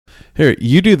Here,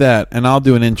 you do that, and I'll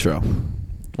do an intro.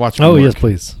 Watch me Oh, work. yes,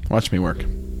 please. Watch me work.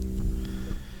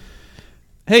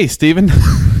 Hey, Steven.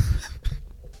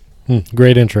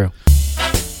 Great intro.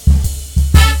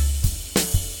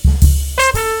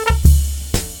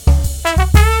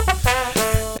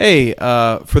 Hey,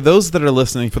 for those that are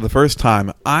listening for the first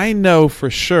time, I know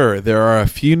for sure there are a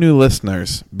few new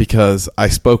listeners because I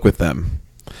spoke with them.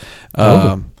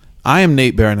 I am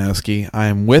Nate Baranowski. I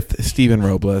am with Steven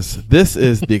Robles. This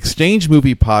is the Exchange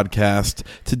Movie Podcast.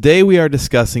 Today we are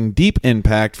discussing Deep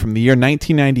Impact from the year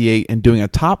 1998 and doing a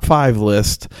top 5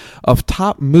 list of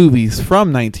top movies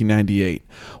from 1998.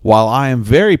 While I am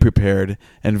very prepared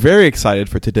and very excited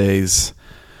for today's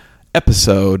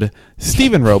episode,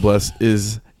 Steven Robles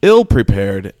is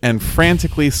ill-prepared and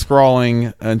frantically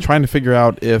scrawling and trying to figure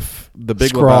out if The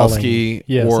Big Lebowski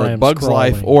or Bug's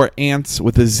Life or Ants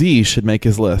with a Z should make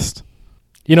his list.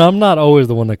 You know, I'm not always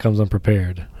the one that comes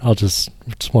unprepared. I'll just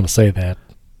want to say that.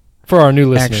 For our new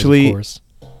listeners, of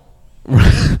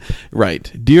course.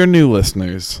 Right. Dear new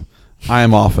listeners, I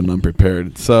am often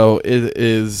unprepared. So it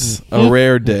is a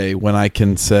rare day when I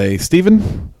can say,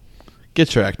 Steven,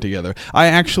 get your act together. I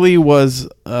actually was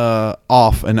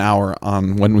off an hour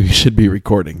on when we should be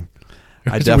recording.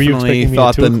 I definitely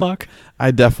thought 2 o'clock?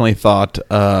 I definitely thought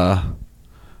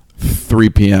 3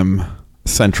 p.m.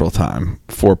 Central Time,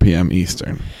 4 p.m.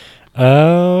 Eastern.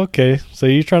 Oh, okay. So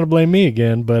you're trying to blame me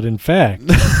again, but in fact,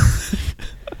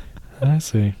 I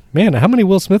see. Man, how many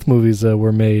Will Smith movies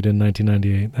were made in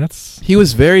 1998? He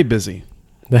was very busy.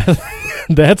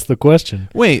 That's the question.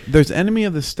 Wait, there's Enemy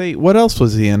of the State. What else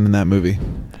was he in that movie,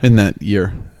 in that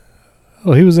year?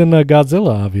 Oh, he was in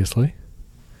Godzilla, obviously.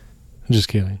 I'm just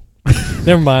kidding.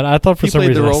 Never mind. I thought for some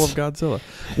reason he played the role of Godzilla.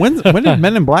 When did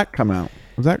Men in Black come out?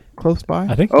 Was that close by?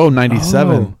 I think.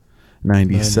 97. Oh.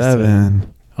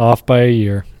 97. Off by a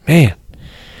year. Man.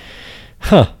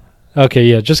 Huh. Okay,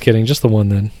 yeah, just kidding. Just the one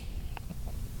then.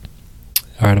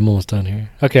 All right, I'm almost done here.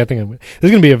 Okay, I think this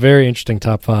is going to be a very interesting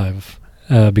top 5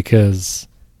 because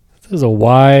there's a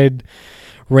wide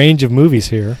range of movies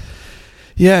here.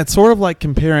 Yeah, it's sort of like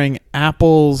comparing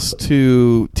apples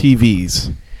to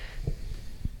TVs.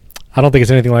 I don't think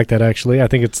it's anything like that, actually. I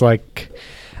think it's like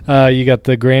you got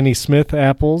the Granny Smith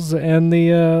apples and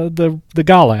the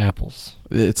Gala apples.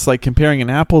 It's like comparing an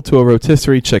apple to a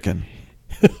rotisserie chicken.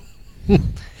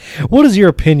 What is your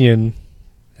opinion?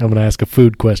 I'm going to ask a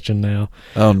food question now.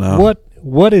 Oh, no.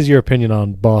 What is your opinion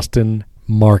on Boston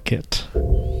Market?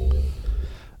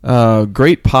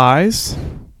 Great pies.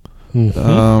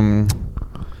 Mm-hmm.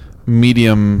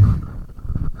 Medium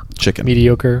chicken.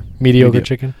 Mediocre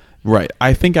chicken? Right.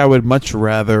 I think I would much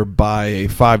rather buy a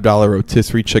 $5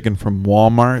 rotisserie chicken from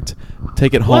Walmart,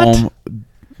 take it home,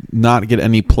 not get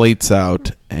any plates out,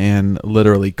 and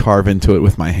literally carve into it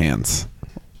with my hands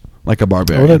like a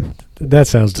barbarian. Oh, that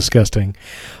sounds disgusting.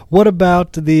 What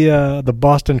about the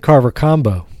Boston Carver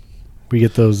combo? We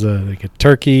get those. You get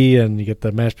turkey and you get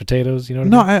the mashed potatoes. You know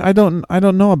what I mean? I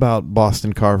don't know about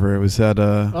Boston Carver. Was that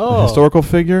a historical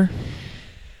figure?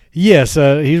 Yes,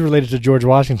 he's related to George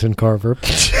Washington Carver.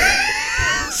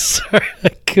 Sorry, I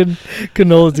couldn't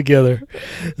hold it together.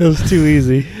 It was too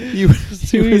easy. You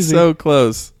were so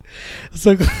close.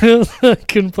 So I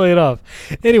couldn't play it off.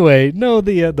 Anyway, no,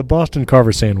 the Boston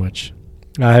Carver sandwich.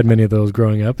 I had many of those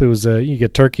growing up. It was you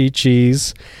get turkey,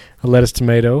 cheese, a lettuce,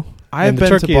 tomato. I've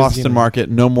been to Boston Market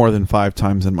no more than 5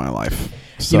 times in my life.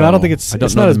 So I don't think it's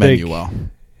not as big. Well.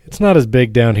 It's not as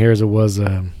big down here as it was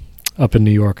up in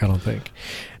New York, I don't think.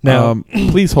 Now,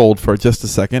 please hold for just a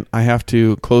second. I have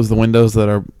to close the windows that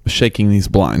are shaking these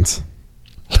blinds.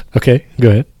 Okay, go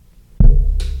ahead.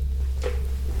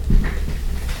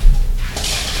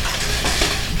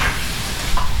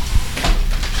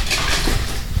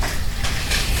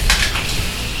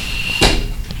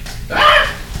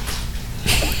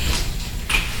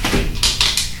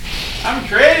 I'm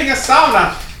creating a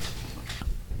sauna.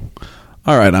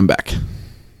 All right, I'm back.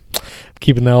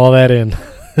 Keeping all that in.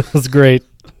 It was great.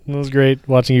 It was great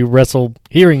watching you wrestle,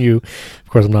 hearing you. Of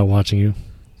course, I'm not watching you.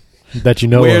 That you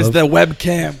know Where's of. the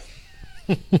webcam?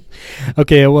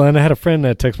 Okay, well, and I had a friend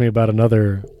that texted me about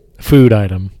another food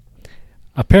item.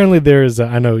 Apparently, there's,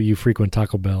 I know you frequent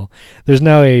Taco Bell. There's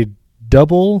now a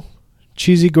double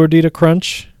cheesy gordita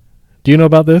crunch. Do you know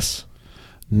about this?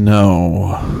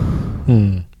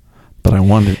 No. But I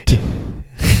wanted to.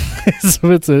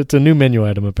 So it's a new menu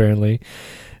item, apparently,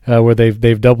 where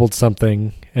they've doubled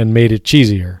something and made it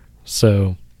cheesier.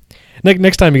 So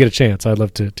next time you get a chance, I'd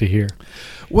love to hear.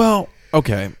 Well,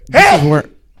 okay. This is where.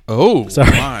 Oh,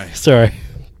 sorry. My. Sorry.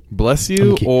 Bless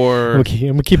you, I'm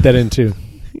gonna keep that in too.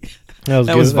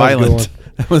 That was violent.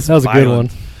 That was a good one.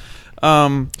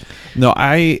 No,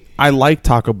 I like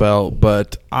Taco Bell,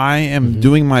 but I am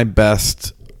doing my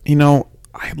best. You know,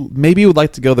 I maybe would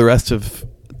like to go the rest of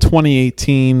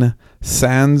 2018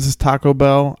 sans Taco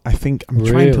Bell. I think I'm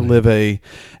trying to live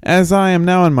as I am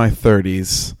now in my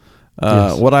 30s.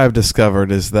 Yes. What I've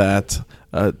discovered is that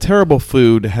terrible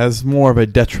food has more of a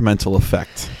detrimental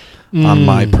effect on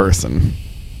my person.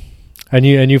 And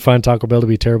you find Taco Bell to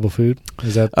be terrible food?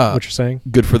 Is that what you're saying?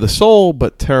 Good for the soul,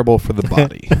 but terrible for the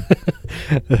body.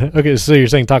 Okay, so you're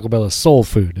saying Taco Bell is soul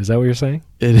food. Is that what you're saying?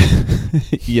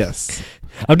 Yes.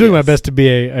 I'm doing my best to be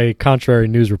a contrary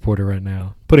news reporter right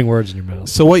now, putting words in your mouth.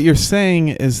 So what you're saying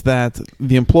is that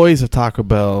the employees of Taco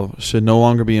Bell should no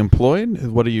longer be employed?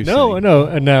 What are you saying?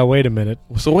 No, wait a minute.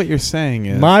 So what you're saying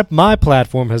is... My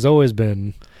platform has always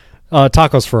been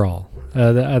tacos for all.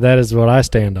 That is what I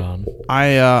stand on.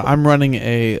 I'm running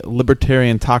a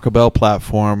libertarian Taco Bell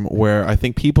platform where I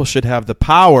think people should have the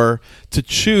power to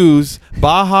choose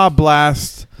Baja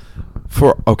Blast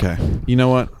for... Okay, you know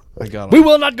what? I got it. We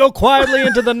will not go quietly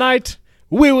into the night.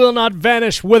 We will not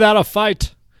vanish without a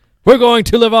fight. We're going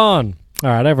to live on. All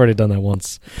right, I've already done that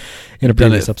once in a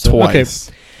previous episode. Twice.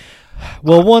 Okay.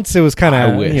 Well, once it was kind of,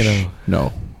 I wish.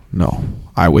 No.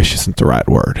 I wish isn't the right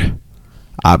word.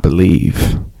 I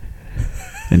believe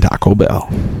in Taco Bell.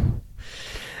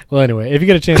 Well, anyway, if you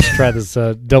get a chance to try this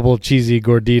double cheesy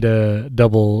gordita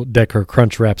double decker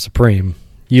crunch wrap supreme,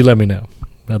 you let me know.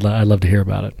 I'd love to hear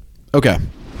about it. Okay.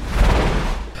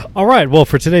 All right. Well,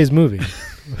 for today's movie,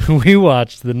 we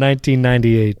watched the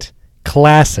 1998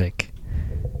 classic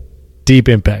Deep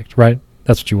Impact, right?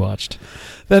 That's what you watched.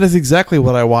 That is exactly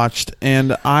what I watched,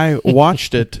 and I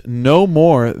watched it no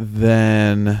more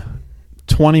than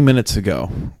 20 minutes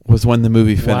ago was when the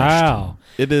movie finished. Wow.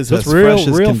 It is So as it's real, fresh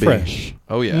as real can fresh. be.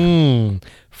 Oh, yeah.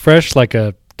 Fresh like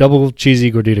a double cheesy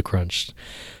gordita crunch.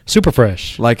 Super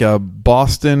fresh. Like a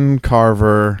Boston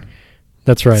Carver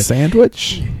That's right.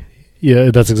 sandwich.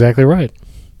 Yeah, that's exactly right.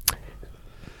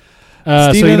 So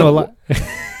Steven, you know a lot.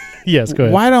 Yes, go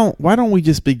ahead. Why don't we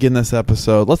just begin this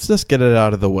episode? Let's just get it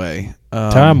out of the way.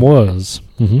 Time was.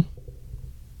 Mm-hmm.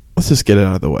 Let's just get it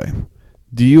out of the way.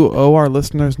 Do you owe our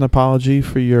listeners an apology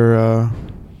for your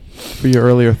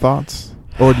earlier thoughts,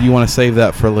 or do you want to save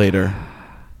that for later?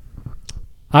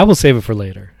 I will save it for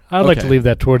later. I'd like to leave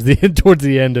that towards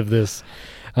the end of this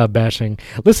bashing.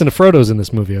 Listen to Frodo's in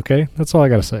this movie, okay? That's all I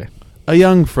got to say. A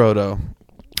young Frodo.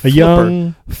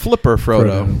 Young Flipper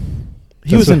Frodo.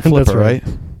 He That's was in right, Flipper, that's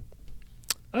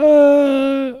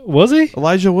right. Was he?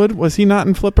 Elijah Wood, was he not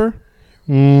in Flipper?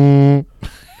 I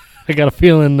got a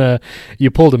feeling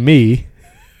you pulled a me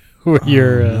where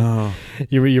you're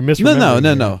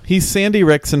misremembering. No. He's Sandy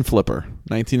Ricks in Flipper,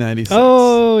 1996.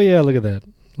 Oh, yeah, look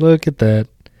at that.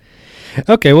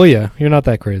 Okay, well, yeah, you're not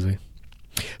that crazy.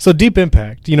 So Deep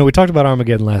Impact, we talked about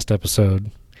Armageddon last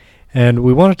episode, and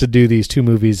we wanted to do these two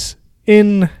movies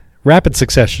in rapid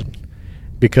succession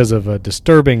because of a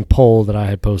disturbing poll that I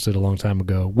had posted a long time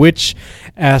ago. Which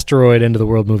asteroid end of the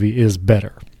world movie is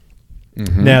better?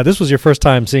 Mm-hmm. Now, this was your first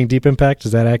time seeing Deep Impact.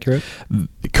 Is that accurate?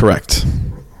 Correct.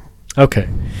 Okay.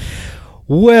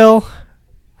 Well,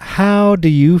 how do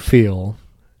you feel?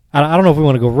 I don't know if we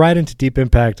want to go right into Deep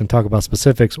Impact and talk about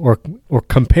specifics or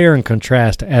compare and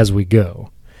contrast as we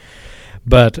go.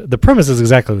 But the premise is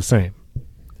exactly the same.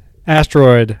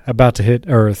 Asteroid about to hit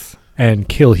Earth and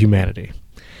kill humanity.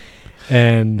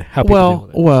 And how people deal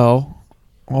with it. Well,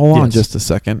 hold on just a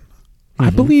second. Mm-hmm. I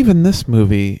believe in this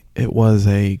movie it was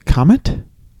a comet.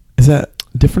 Is that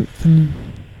different than...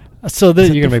 So you're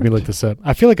going to make me look this up.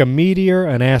 I feel like a meteor,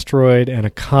 an asteroid, and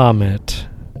a comet,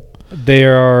 they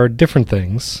are different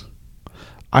things.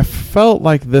 I felt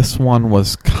like this one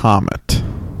was comet.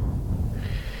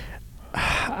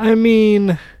 I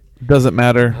mean... Doesn't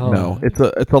matter. Oh. No, it's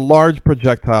a large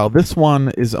projectile. This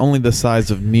one is only the size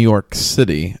of New York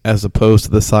City as opposed to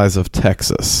the size of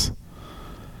Texas.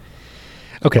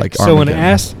 Okay, like so an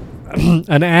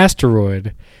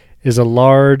asteroid is a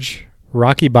large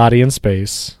rocky body in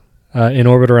space in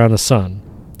orbit around the sun.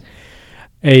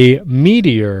 A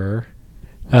meteor,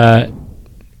 if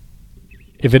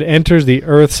it enters the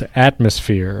Earth's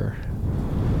atmosphere...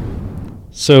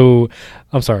 So,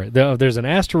 I'm sorry, there's an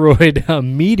asteroid, a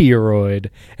meteoroid,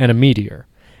 and a meteor.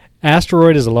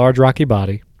 Asteroid is a large rocky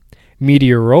body.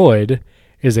 Meteoroid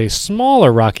is a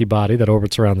smaller rocky body that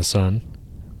orbits around the sun,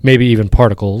 maybe even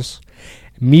particles.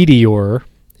 Meteor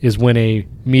is when a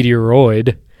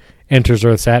meteoroid enters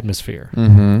Earth's atmosphere.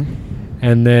 Mm-hmm.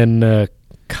 And then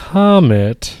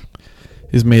comet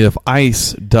is made of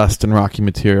ice, dust, and rocky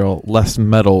material. Less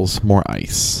metals, more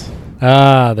ice.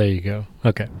 Ah, there you go.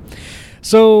 Okay.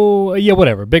 So, yeah,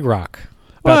 whatever. Big rock.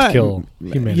 about to kill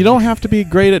humanity. You don't have to be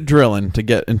great at drilling to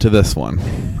get into this one.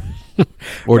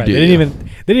 Or right. do They didn't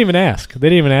even ask. They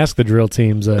didn't even ask the drill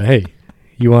teams, hey,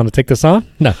 you want to take this on?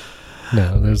 No,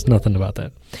 there's nothing about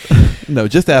that. No,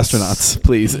 just astronauts,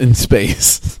 please, in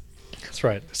space. That's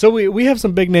right. So we have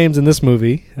some big names in this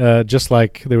movie, just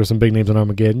like there were some big names in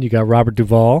Armageddon. You got Robert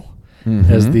Duvall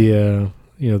as the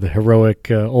the heroic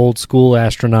old school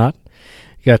astronaut.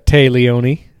 You got Tea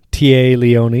Leone.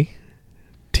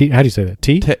 How do you say that?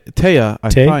 Taya,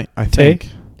 I think.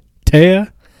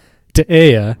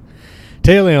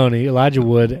 Tea Leone, Elijah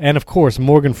Wood, and of course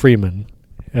Morgan Freeman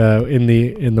in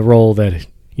the role that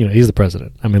he's the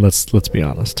president. I mean, let's be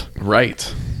honest.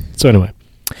 Right. So anyway,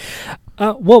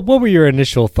 what were your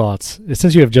initial thoughts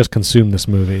since you have just consumed this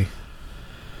movie?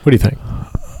 What do you think?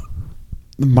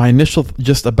 My initial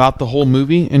just about the whole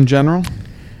movie in general.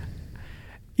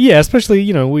 Yeah,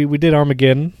 especially we did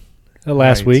Armageddon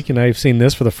last week, and I've seen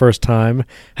this for the first time.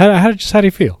 How do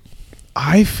you feel?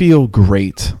 I feel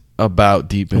great about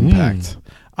Deep Impact.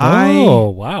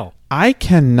 Wow! I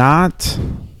cannot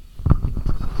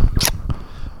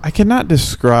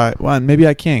describe. Well, maybe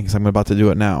I can because I'm about to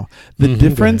do it now. The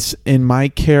difference in my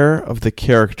care of the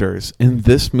characters in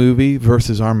this movie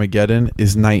versus Armageddon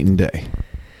is night and day.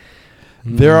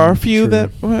 There are a few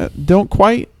that don't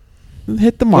quite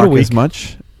hit the mark as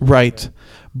much, right?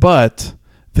 But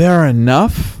there are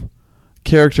enough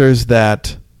characters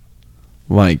that,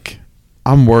 like,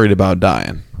 I'm worried about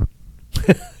dying.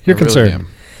 You're concerned. Really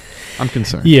I'm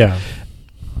concerned. Yeah.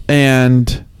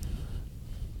 And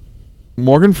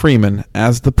Morgan Freeman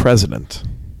as the president.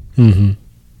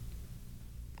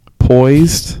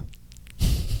 Poised.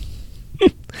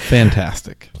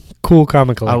 Fantastic. Cool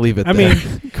comical. I'll leave it there. I mean,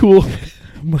 cool.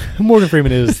 Morgan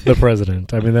Freeman is the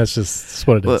president. I mean, that's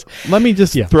what it is. Let me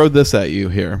just throw this at you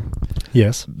here.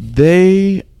 Yes. So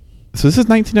this is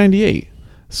 1998.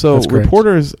 So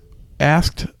reporters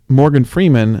asked Morgan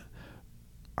Freeman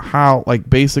how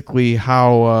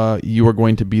you were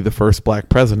going to be the first black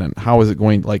president. How is it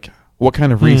going, what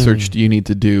kind of research do you need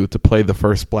to do to play the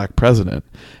first black president?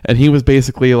 And he was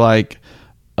basically like,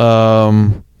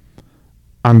 I'm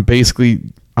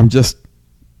just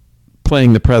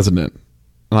playing the president,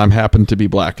 and I'm happen to be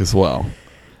black as well.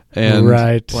 And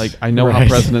I know how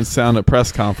presidents sound at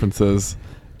press conferences,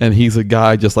 and he's a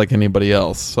guy just like anybody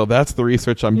else. So that's the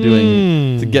research I'm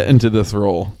doing to get into this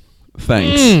role.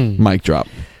 Thanks. Mic drop.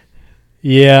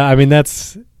 Yeah, I mean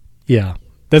that's they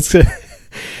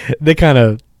kind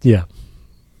of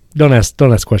Don't ask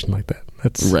questions like that.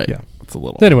 That's right. Yeah. It's a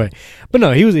little. Anyway, but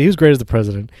no, he was great as the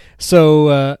president.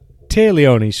 So Tea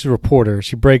Leone, she's a reporter.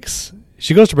 She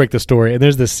goes to break the story, and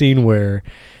there's this scene where,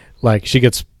 she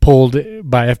gets pulled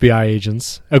by FBI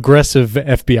agents, aggressive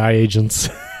FBI agents,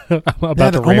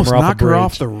 about to almost knock her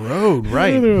off the road.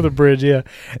 Right, over the bridge. Yeah,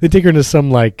 they take her into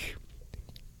some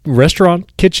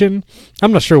restaurant kitchen.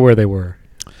 I'm not sure where they were.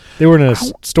 They were in a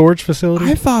storage facility.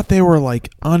 I thought they were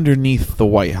underneath the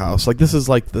White House. This is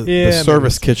the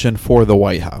service kitchen for the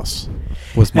White House.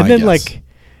 Was my guess.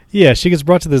 She gets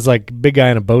brought to this big guy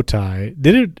in a bow tie.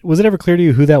 Was it ever clear to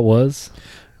you who that was?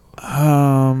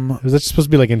 Was that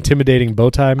supposed to be intimidating bow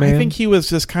tie man? I think he was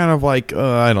just kind of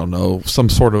I don't know, some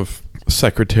sort of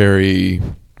secretary,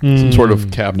 some sort of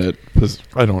cabinet.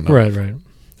 I don't know. Right.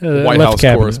 White House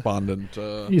cabinet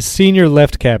correspondent. Senior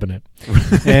left cabinet.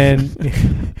 And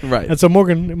right. And so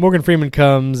Morgan Freeman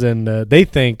comes, and they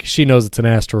think she knows it's an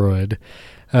asteroid,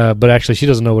 but actually she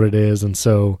doesn't know what it is, and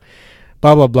so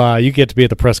blah blah blah. You get to be at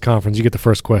the press conference. You get the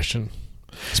first question.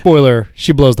 Spoiler: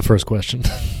 she blows the first question.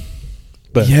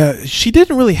 But yeah, she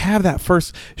didn't really have that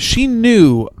first. She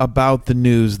knew about the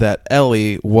news that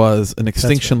Ellie was an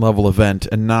extinction level event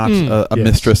and not a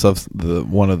mistress of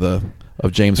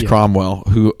of James Cromwell,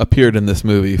 who appeared in this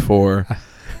movie for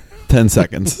 10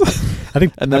 seconds. I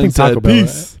think Taco Bell.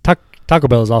 Taco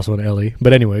Bell is also an Ellie,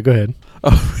 but anyway, go ahead.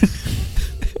 Oh,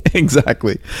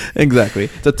 exactly.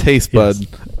 It's a taste bud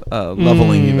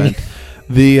leveling event.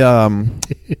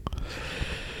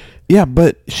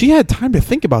 But she had time to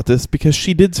think about this because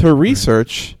she did her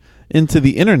research into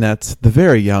the internet, the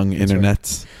very young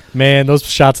internet. Man, those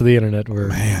shots of the internet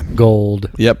were gold.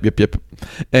 Yep.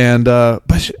 And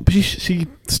but she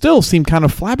still seemed kind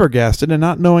of flabbergasted and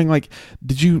not knowing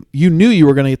you knew you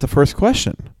were going to get the first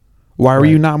question. Why were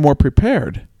you not more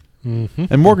prepared? Mm-hmm.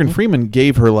 And Morgan Freeman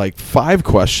gave her 5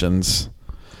 questions,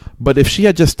 but if she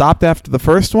had just stopped after the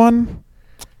first one,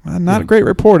 not great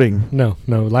reporting. No,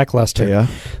 lackluster. Yeah.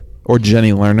 Or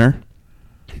Jenny Lerner.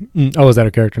 Oh, is that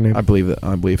her character name? I believe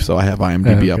so. I have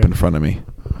IMDb up in front of me.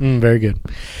 Very good.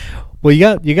 Well,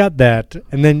 you got that,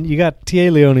 and then you got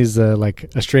Tea Leone's a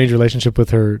strange relationship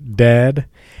with her dad,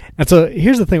 And so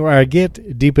here's the thing where I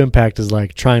get Deep Impact is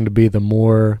like trying to be the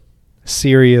more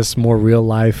serious, more real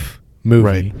life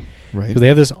movie. Right. So they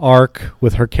have this arc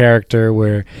with her character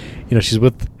where, she's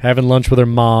having lunch with her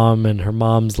mom, and her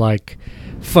mom's like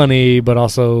funny but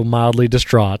also mildly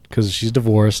distraught because she's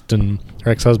divorced, and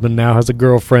her ex-husband now has a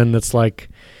girlfriend that's like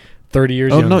 30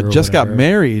 years younger. Oh no, just got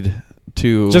married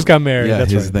to. Just got married. Yeah,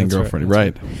 that's his right, then that's girlfriend.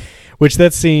 Right. Right.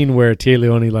 That scene where Tia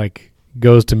Leone like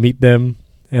goes to meet them,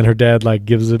 and her dad like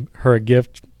gives her a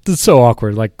gift. It's so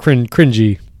awkward, like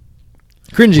cringy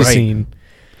right. Scene.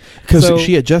 Because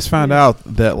she had just found out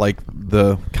that like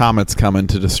the comet's coming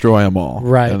to destroy them all,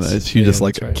 right? And she just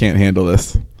like can't handle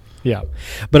this. Yeah,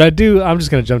 but I'm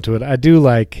just going to jump to it. I do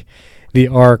like the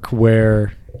arc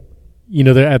where,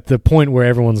 they're at the point where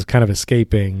everyone's kind of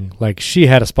escaping. Like she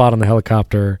had a spot on the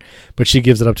helicopter, but she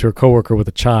gives it up to her coworker with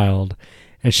a child,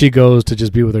 and she goes to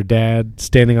just be with her dad,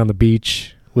 standing on the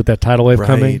beach with that tidal wave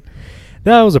coming.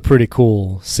 That was a pretty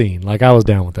cool scene. Like I was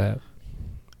down with that.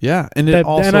 Yeah, and it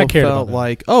also felt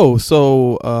like, what's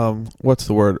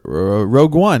the word?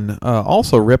 Rogue One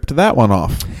also ripped that one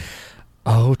off.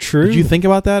 Oh, true. Did you think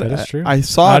about that? That is true. I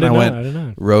saw it and I went, I didn't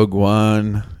know. Rogue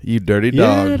One, you dirty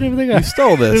dog. Yeah, I didn't think you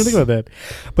stole this. I didn't think about that.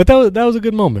 But that was a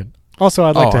good moment. Also,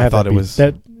 I'd like to have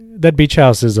that beach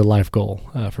house is a life goal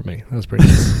for me. That was pretty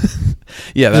nice.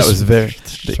 Yeah, that was very...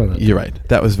 You're right.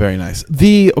 That was very nice.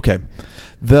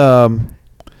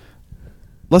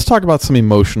 Let's talk about some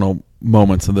emotional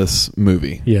moments of this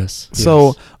movie. Yes.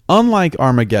 So, unlike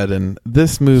Armageddon,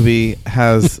 this movie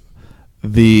has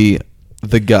the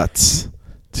guts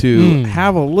to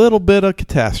have a little bit of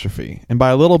catastrophe. And by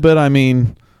a little bit, I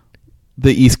mean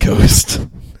the East Coast.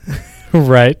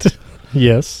 Right.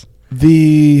 Yes.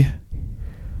 The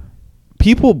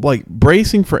people like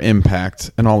bracing for impact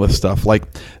and all this stuff. Like,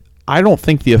 I don't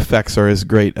think the effects are as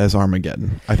great as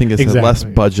Armageddon. I think it's a less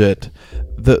budget.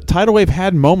 The tidal wave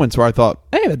had moments where I thought,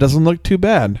 hey, that doesn't look too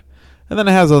bad. And then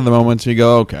it has other moments where you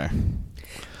go, okay.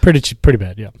 Pretty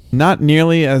bad, yeah. Not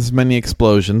nearly as many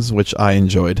explosions, which I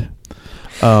enjoyed.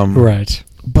 Right.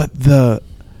 But the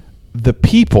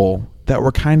people that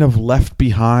were kind of left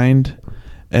behind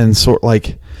and sort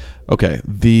like, okay,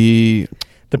 the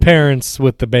parents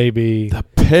with the baby. The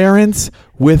parents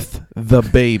with the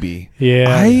baby.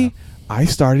 Yeah. I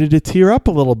started to tear up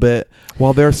a little bit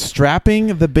while they're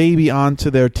strapping the baby onto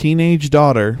their teenage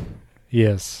daughter.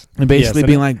 Yes. And basically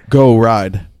being like, go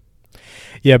ride.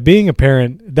 Yeah, being a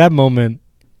parent, that moment,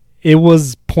 it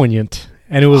was poignant.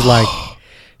 And it was like,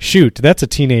 shoot, that's a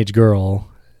teenage girl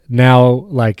now,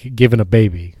 like, given a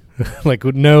baby. Like,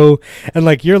 no. And,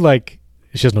 like, you're like,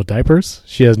 she has no diapers.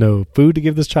 She has no food to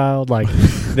give this child. Like,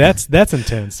 that's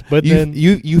intense. But then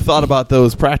you thought about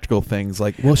those practical things,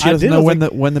 like, well, she doesn't know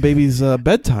when the baby's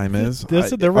bedtime is.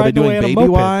 They're riding away on a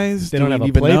moped. They don't have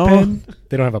a playpen.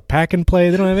 They don't have a pack and play.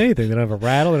 They don't have anything. They don't have a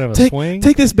rattle. They don't have a swing.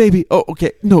 Take this baby. Oh,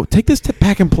 okay. No, take this to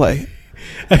pack and play.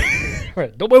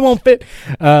 Right. It won't fit.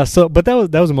 But that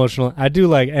was emotional. I do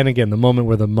like, and again, the moment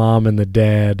where the mom and the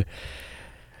dad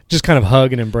just kind of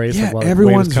hug and embrace. Yeah, while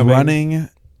everyone's running.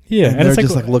 Yeah, and they're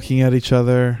just like looking at each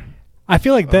other. I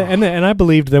feel like that, and I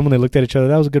believed them when they looked at each other.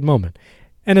 That was a good moment.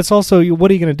 And it's also, what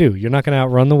are you going to do? You're not going to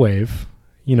outrun the wave.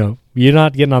 You're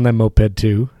not getting on that moped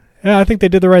too. Yeah, I think they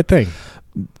did the right thing.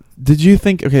 Did you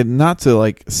think? Okay, not to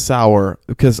like sour,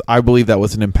 because I believe that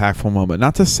was an impactful moment.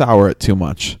 Not to sour it too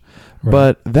much, right.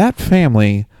 But that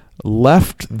family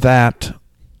left that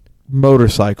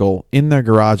motorcycle in their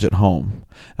garage at home.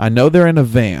 I know they're in a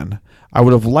van. I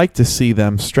would have liked to see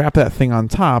them strap that thing on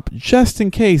top just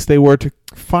in case they were to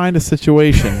find a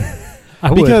situation.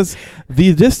 Because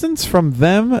the distance from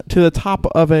them to the top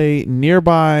of a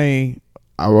nearby,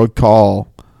 I would call,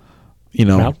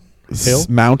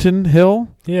 mountain hill.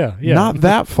 Yeah. Not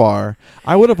that far.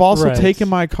 I would have also taken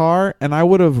my car and I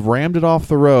would have rammed it off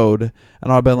the road,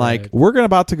 and I've been like, we're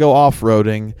about to go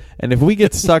off-roading, and if we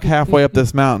get stuck halfway up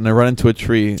this mountain and run into a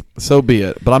tree, so be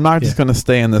it. But I'm not just going to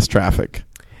stay in this traffic.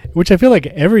 Which I feel like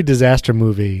every disaster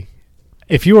movie,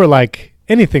 if you are like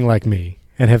anything like me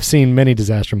and have seen many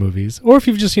disaster movies, or if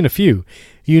you've just seen a few,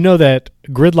 you know that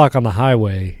gridlock on the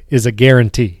highway is a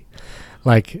guarantee.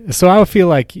 Like, so I would feel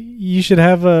like you should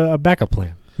have a backup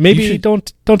plan. Maybe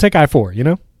don't take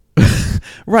I-4,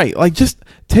 Right. Like, just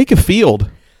take a field.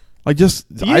 Like, I just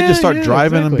start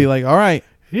driving and be like, all right.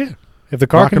 Yeah. If the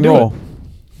car can do it.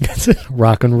 That's it.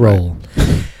 Rock and roll.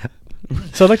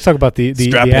 So I'd like to talk about the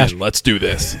strap in. Let's do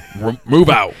this. Move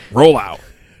out. Roll out.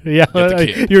 Yeah,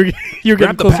 you're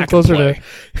getting closer to.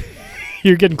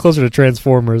 You're getting closer to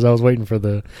Transformers. I was waiting for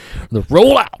the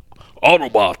roll out.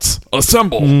 Autobots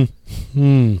assemble.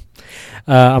 I'm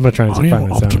gonna try and find the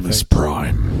sound Optimus effect.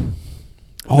 Prime.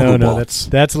 No, that's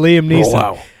Liam Neeson. Roll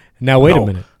out. Now wait No. a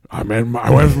minute. I mean, my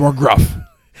wife's more gruff.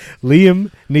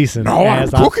 Liam Neeson No, I'm as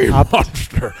Cookie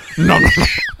Monster. No.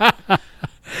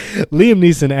 Liam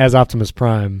Neeson as Optimus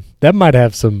Prime. That might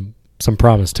have some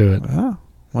promise to it. Oh,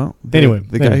 well, Anyway,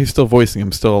 the guy who's still voicing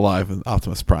him still alive in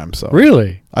Optimus Prime. So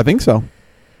Really? I think so.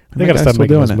 They got to stop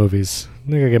making those movies.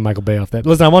 They got to get Michael Bay off that.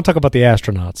 Listen, I want to talk about the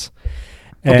astronauts.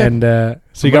 Okay. And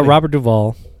so you got Robert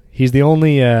Duvall. He's the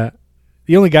only guy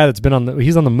that's been on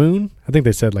he's on the moon. I think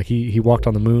they said like he walked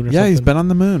on the moon or Yeah, something. he's been on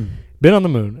the moon. Been on the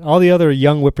moon. All the other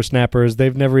young whippersnappers,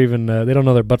 they've never even they don't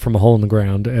know their butt from a hole in the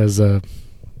ground, as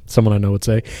someone I know would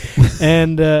say.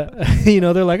 And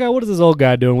they're like, oh, what is this old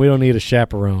guy doing? We don't need a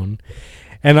chaperone.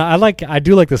 And I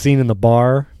do like the scene in the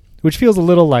bar, which feels a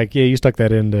little like, yeah, you stuck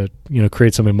that in to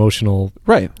create some emotional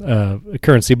Right.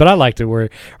 currency. But I liked it where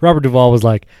Robert Duvall was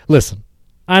like, listen,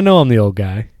 I know I'm the old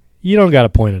guy. You don't got to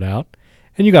point it out,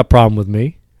 and you got a problem with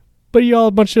me, but you all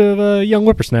a bunch of young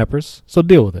whippersnappers, so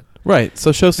deal with it. Right.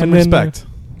 So show some And then, respect.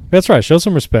 That's right. Show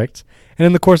some respect. And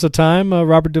in the course of time,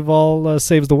 Robert Duvall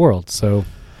saves the world. So what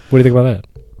do you think about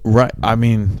that? Right. I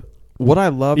mean, what I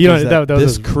love You know, is that that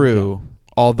was this a- crew,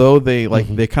 although they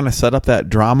they kind of set up that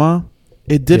drama,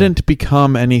 it didn't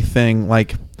become anything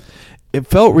like. It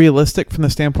felt realistic from the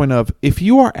standpoint of if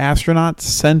you are astronauts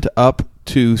sent up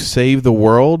to save the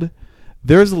world,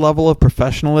 there's a level of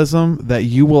professionalism that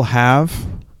you will have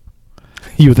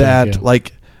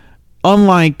like,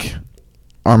 unlike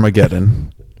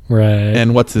Armageddon right.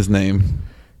 and what's his name?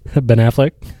 Ben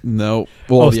Affleck. No.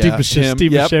 Well, Steve yeah, Buscemi. him.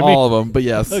 Steve Yep, Buscemi. all of them. But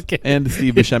yes, Okay. and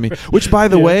Steve Buscemi. Which, by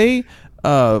the Yeah. way,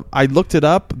 I looked it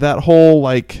up. That whole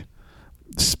like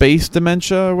space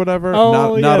dementia or whatever, Oh,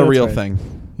 not yeah, a that's real right. thing.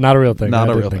 Not a real thing. Not I a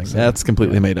didn't real think thing. so. That's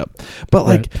completely made up. But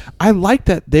like, Right. I like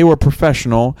that they were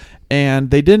professional and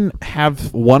they didn't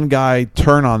have one guy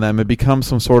turn on them and become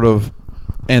some sort of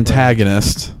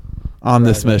antagonist on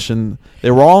this Right. mission.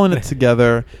 They were all in it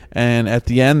together, and at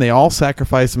the end, they all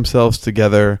sacrificed themselves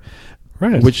together.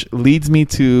 Right. Which leads me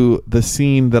to the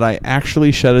scene that I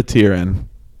actually shed a tear in.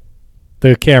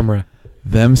 The camera.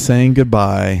 Them saying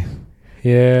goodbye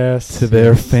Yes. to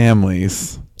their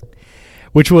families.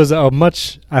 Which was a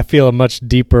much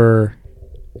deeper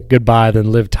goodbye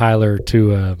than Liv Tyler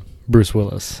to Bruce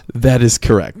Willis. That is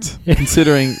correct.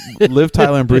 Considering Liv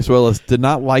Tyler and Bruce Willis did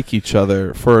not like each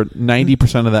other for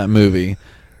 90% of that movie.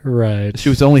 Right. She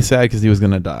was only sad because he was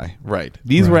going to die. Right.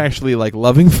 These were Right. actually like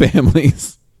loving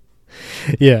families.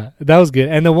 Yeah, that was good.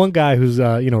 And the one guy whose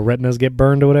retinas get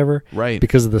burned or whatever, Right.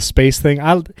 because of the space thing.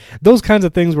 Those kinds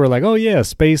of things were like, oh yeah,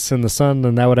 space and the sun,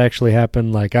 and that would actually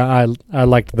happen. Like I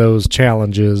liked those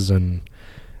challenges and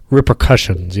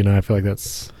repercussions. I feel like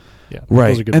that's those are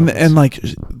Right. good And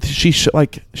moments.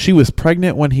 like she was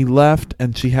pregnant when he left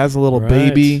and she has a little Right.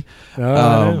 baby.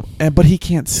 Oh, But he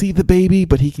can't see the baby,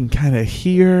 but he can kind of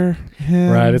hear him.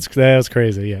 right. That was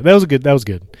crazy. Yeah, that was good. That was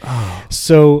good. Oh.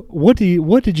 So what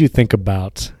did you think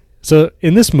about? So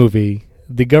in this movie,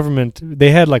 the government,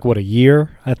 they had like a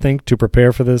year, I think, to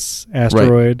prepare for this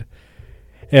asteroid,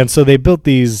 and so they built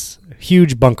these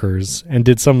huge bunkers and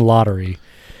did some lottery.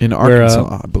 In Where,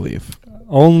 Arkansas, I believe.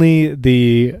 Only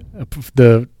the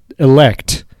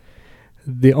elect,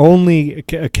 the only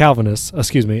Calvinists,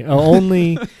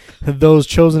 only those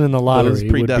chosen in the lottery would be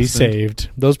predestined. saved.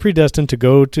 Those predestined to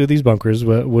go to these bunkers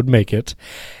would make it.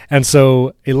 And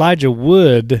so Elijah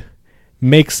Wood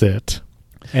makes it.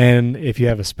 And if you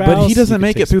have a spouse, But he you doesn't can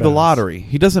make take it through the spouse. lottery.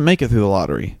 He doesn't make it through the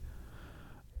lottery.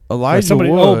 Elijah somebody-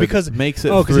 Wood because makes it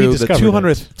 'cause he through the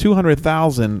discovered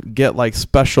 200,000 get like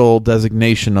special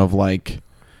designation of like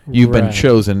you've been Right.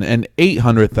 chosen, and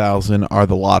 800,000 are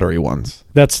the lottery ones.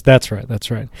 That's right.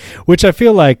 That's right. Which I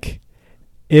feel like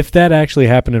if that actually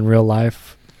happened in real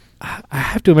life, I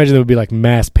have to imagine there would be like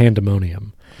mass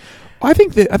pandemonium. I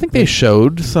think they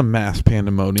showed some mass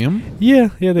pandemonium. Yeah,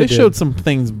 they They did. showed some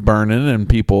things burning and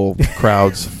people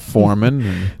crowds forming.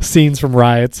 And Scenes from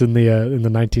riots in the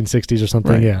 1960s or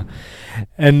something. Right. Yeah,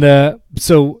 and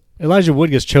so Elijah Wood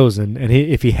gets chosen, and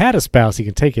if he had a spouse, he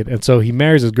can take it, and so he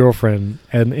marries his girlfriend,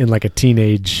 and in like a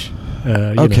teenage.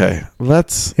 okay,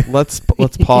 let's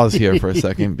pause here for a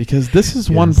second, because this is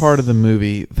one Yes. part of the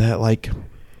movie that like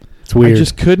It's weird. I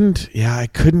just couldn't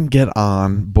get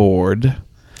on board.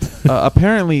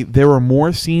 Apparently there were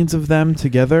more scenes of them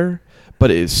together, but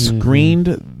it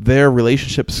screened their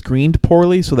relationship screened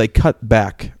poorly, so they cut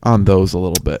back on those a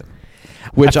little bit.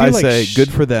 Which I I, feel like say,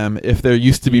 good for them if there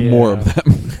used to be more of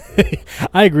them.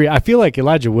 I agree. I feel like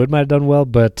Elijah Wood might have done well,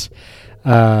 but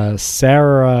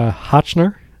Sarah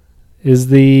Hotchner is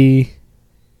the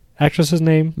actress's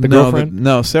name, the girlfriend.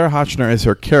 No, Sarah Hotchner is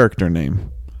her character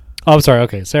name. Oh, I'm sorry.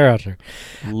 Okay, Sarah Archer.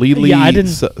 Lily Yeah, I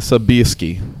didn't-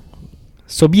 Sobieski.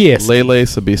 Sobieski. Lele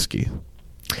Sobieski.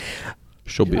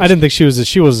 I didn't think she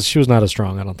was not as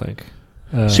strong. I don't think.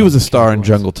 She was a star in was.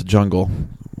 Jungle to Jungle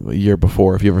a year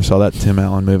before. If you ever saw that Tim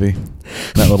Allen movie,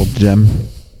 that little gem.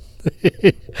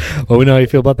 Well, we know how you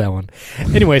feel about that one.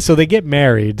 Anyway, so they get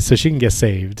married so she can get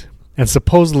saved, and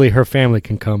supposedly her family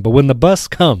can come. But when the bus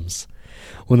comes,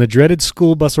 when the dreaded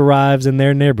school bus arrives in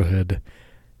their neighborhood,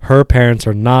 her parents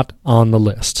are not on the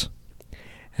list.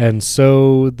 And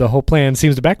so the whole plan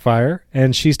seems to backfire,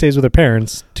 and she stays with her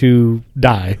parents to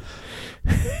die.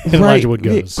 And Elijah Wood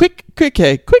goes. Quick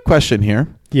question here.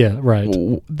 Yeah, right.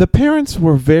 The parents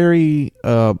were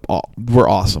were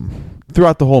awesome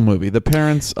throughout the whole movie. The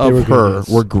parents of were her good, yes.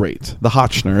 were great. The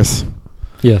Hotchners.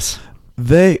 Yes.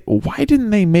 Why didn't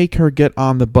they make her get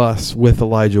on the bus with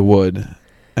Elijah Wood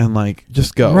and like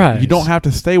just go? Right. You don't have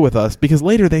to stay with us, because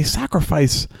later they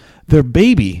sacrifice their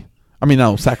baby. I mean,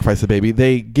 no, sacrifice the baby.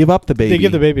 They give up the baby. They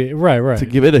give the baby right to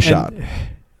give it a shot.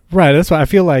 Right. That's why I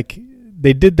feel like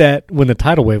they did that when the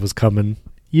tidal wave was coming.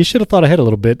 You should have thought ahead a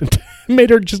little bit and made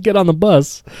her just get on the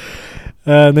bus,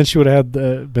 and then she would have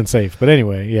been safe. But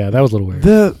anyway, yeah, that was a little weird.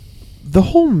 The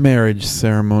whole marriage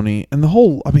ceremony and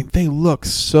they look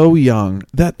so young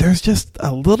that there's just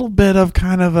a little bit of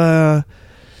kind of a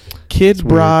kid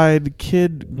bride,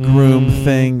 kid groom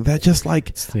thing that just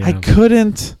like Yeah. I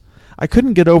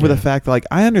couldn't get over the fact that, like,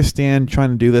 I understand trying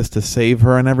to do this to save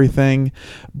her and everything,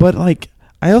 but like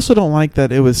I also don't like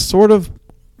that it was sort of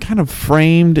kind of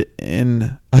framed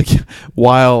in like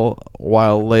while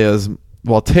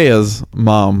Taya's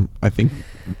mom, I think,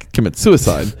 commits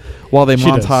suicide while they She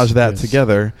montage does, that yes.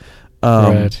 together.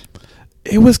 Right.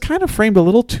 It was kind of framed a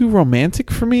little too romantic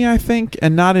for me, I think,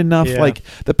 and not enough. Yeah. Like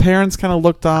the parents kind of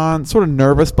looked on, sort of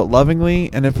nervous but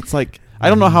lovingly. And if it's like, I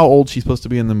don't know how old she's supposed to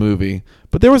be in the movie,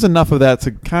 but there was enough of that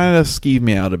to kind of skeeve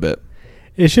me out a bit.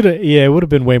 It should have. Yeah, it would have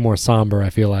been way more somber, I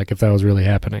feel like, if that was really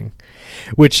happening.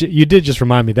 Which you did just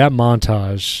remind me, that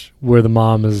montage where the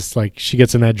mom is like, she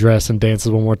gets in that dress and dances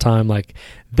one more time, like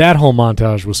that whole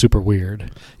montage was super weird.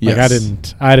 Like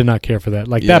Yes. I did not care for that.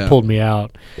 Like Yeah. that pulled me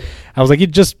out. I was like, you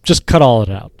just cut all it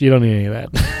out. You don't need any of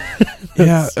that. Yeah,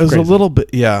 That's it was crazy. a little bit.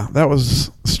 Yeah, that was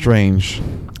strange.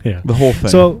 Yeah. The whole thing.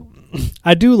 So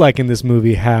I do like in this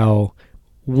movie how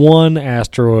one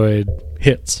asteroid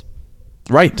hits.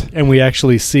 right. And we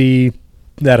actually see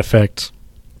that effect.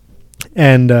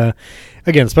 And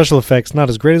again, special effects not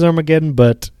as great as Armageddon,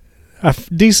 but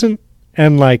decent,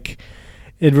 and like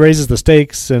it raises the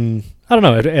stakes. And I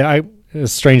don't know,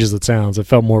 as strange as it sounds, it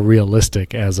felt more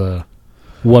realistic as a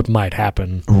what might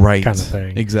happen Right. kind of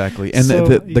thing. Exactly. And So,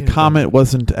 the yeah. comet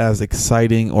wasn't as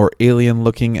exciting or alien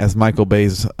looking as Michael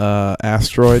Bay's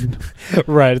asteroid.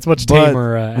 Right, it's much But-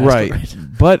 tamer. Right.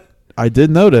 Asteroid. But I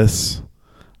did notice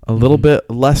a little bit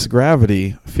less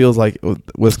gravity feels like it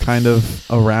was kind of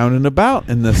around and about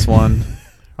in this one.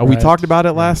 We Right. talked about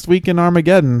it last week in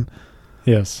Armageddon.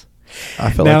 Yes. I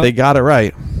feel Now- like they got it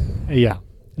right. Yeah.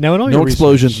 Now in all No your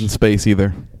explosions research- in space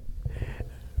either.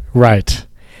 Right.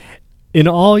 In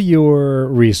all your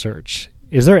research,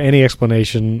 is there any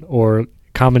explanation or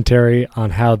commentary on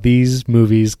how these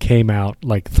movies came out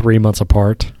like 3 months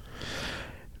apart?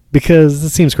 Because it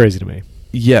seems crazy to me.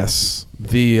 Yes.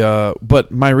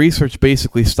 But my research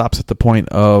basically stops at the point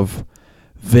of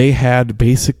they had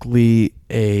basically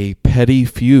a petty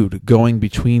feud going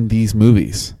between these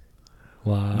movies.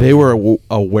 Wow. They were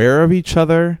aware of each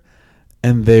other,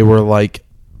 and they were like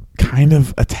kind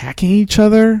of attacking each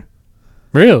other,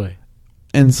 Really?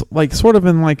 and like sort of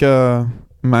in like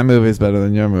my movie is better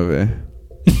than your movie.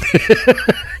 Is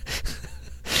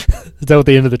that what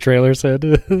the end of the trailer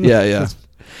said? Yeah.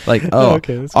 Like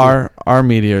okay, that's our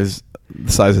meteor is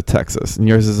the size of Texas, and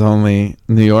yours is only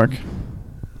New York.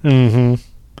 Mm-hmm.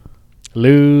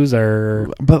 Loser.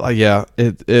 But yeah,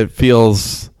 it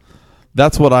feels.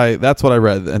 That's what I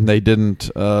read, and they didn't.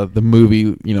 The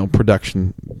movie,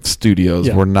 production studios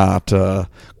Yeah. were not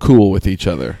cool with each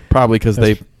other. Probably because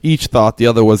they each thought the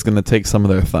other was going to take some of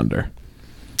their thunder.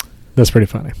 That's pretty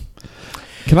funny.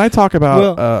 Can I talk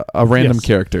about a random yes.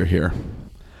 character here?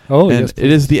 Oh, And yes.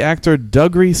 it is the actor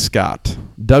Dougray Scott,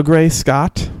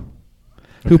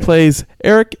 who Okay. plays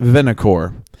Eric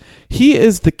Venacore. He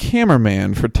is the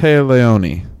cameraman for Taya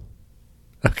Leone.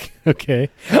 Okay.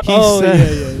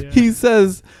 He He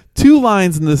says 2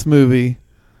 lines in this movie.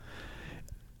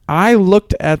 I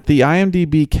looked at the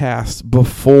IMDb cast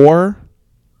before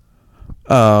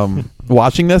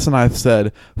watching this, and I've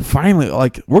said, finally,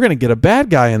 like, we're going to get a bad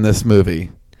guy in this movie.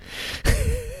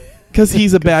 Because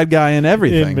he's a bad guy in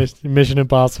everything. Mission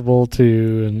Impossible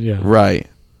 2, and yeah. Right.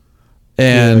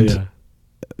 And Yeah.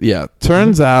 Yeah,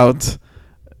 turns out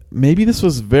maybe this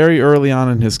was very early on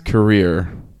in his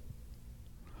career.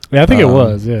 Yeah, I think it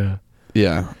was. Yeah.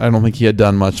 Yeah, I don't think he had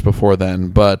done much before then,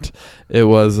 but it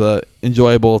was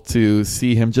enjoyable to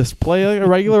see him just play like a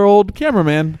regular old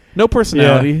cameraman, no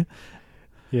personality.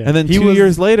 Yeah. And then 2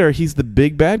 years later, he's the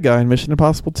big bad guy in Mission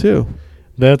Impossible 2.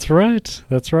 That's right.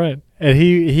 That's right. And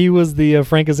he was the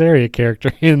Frank Azaria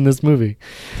character in this movie.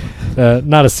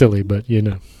 Not as silly, but you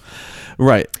know.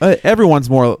 Right. Everyone's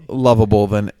more lovable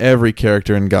than every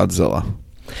character in Godzilla.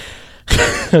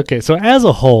 Okay, so as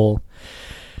a whole,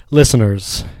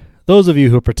 listeners, those of you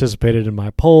who participated in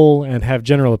my poll and have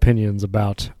general opinions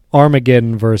about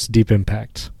Armageddon versus Deep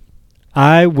Impact,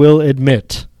 I will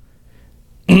admit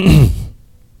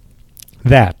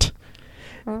that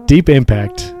Deep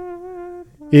Impact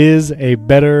is a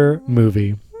better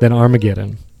movie than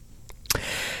Armageddon.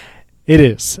 It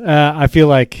is. I feel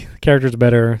like the characters are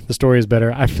better, the story is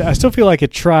better. I still feel like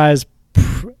it tries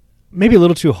maybe a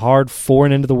little too hard for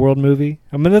an end-of-the-world movie.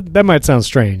 I mean, that might sound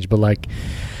strange, but like,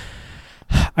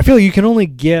 I feel like you can only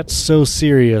get so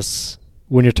serious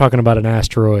when you're talking about an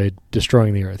asteroid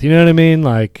destroying the Earth. You know what I mean?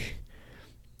 Like,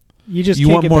 you just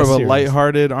can't want get more that of a serious.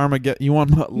 lighthearted Armageddon. You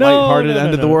want lighthearted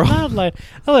end of the world. Not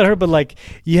lighthearted, but like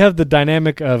you have the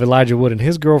dynamic of Elijah Wood and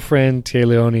his girlfriend Tia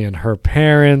Leone and her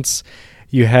parents.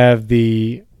 You have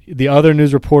the other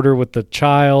news reporter with the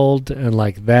child and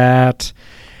like that,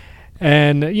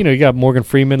 and you know you got Morgan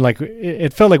Freeman. Like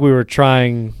it felt like we were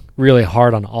trying really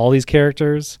hard on all these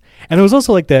characters, and it was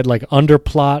also like that like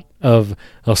underplot of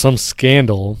some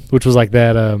scandal, which was like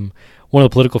that. One of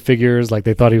the political figures, like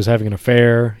they thought he was having an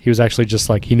affair. He was actually just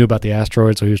like he knew about the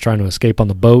asteroid, so he was trying to escape on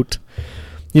the boat.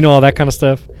 You know, all that kind of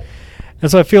stuff. And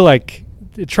so I feel like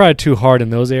it tried too hard in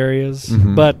those areas,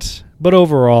 but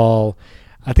overall,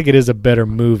 I think it is a better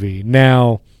movie.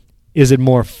 Now, is it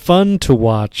more fun to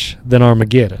watch than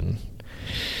Armageddon?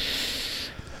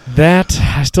 That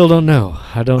I still don't know.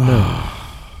 I don't know.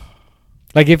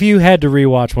 Like if you had to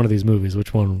rewatch one of these movies,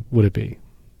 which one would it be,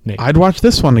 Nate? I'd watch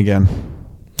this one again.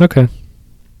 Okay.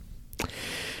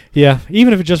 Yeah,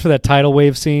 even if it's just for that tidal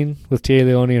wave scene with Tia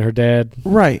Leone and her dad.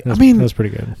 Right. That was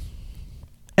pretty good.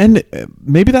 And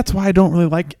maybe that's why I don't really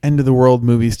like end of the world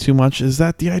movies too much, is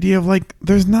that the idea of like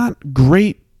there's not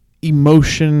great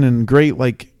emotion and great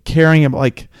like caring about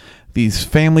like these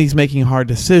families making hard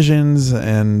decisions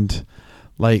and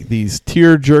like these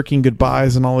tear-jerking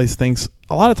goodbyes and all these things.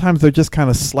 A lot of times they're just kind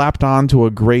of slapped onto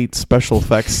a great special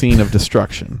effects scene of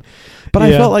destruction. But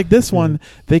I felt like this one,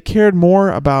 they cared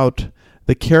more about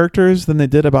the characters than they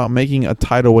did about making a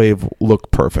tidal wave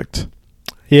look perfect.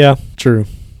 Yeah, true.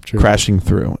 Crashing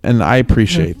through. And I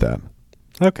appreciate that.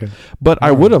 Okay. But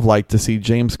I would have liked to see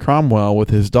James Cromwell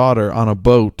with his daughter on a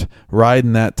boat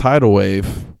riding that tidal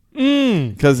wave.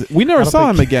 Because we never saw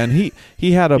him again.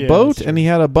 He had a boat and he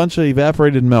had a bunch of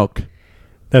evaporated milk.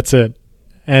 That's it.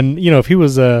 And, you know, if he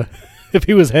was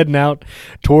heading out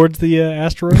towards the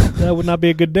asteroid, that would not be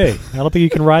a good day. I don't think you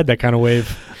can ride that kind of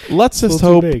wave. Let's just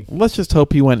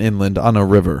hope he went inland on a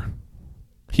river.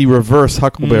 He reverse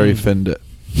Huckleberry Finned it.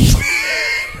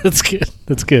 That's good.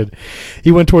 That's good.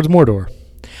 He went towards Mordor.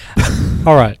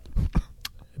 All right.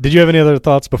 Did you have any other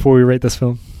thoughts before we rate this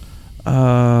film?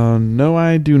 No,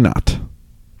 I do not.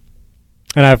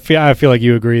 And I feel like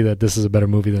you agree that this is a better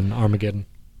movie than Armageddon.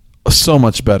 So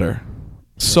much better.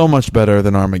 So much better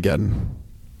than Armageddon.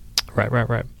 Right.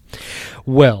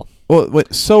 Well,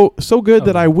 so good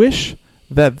that I wish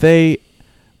that they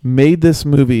made this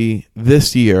movie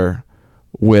this year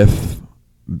with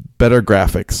better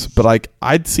graphics. But like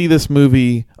I'd see this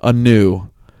movie anew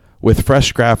with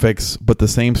fresh graphics, but the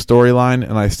same storyline,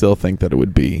 and I still think that it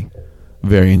would be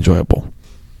very enjoyable.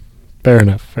 Fair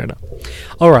enough.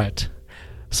 All right.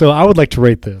 So I would like to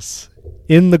rate this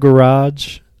in the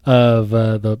garage of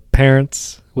the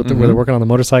parents where they're working on the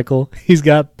motorcycle. He's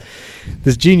got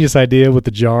this genius idea with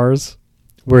the jars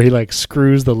where he like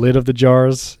screws the lid of the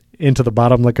jars into the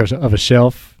bottom like of a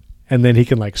shelf, and then he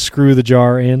can like screw the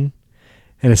jar in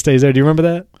and it stays there. Do you remember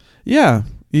that? Yeah.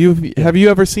 Have you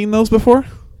ever seen those before?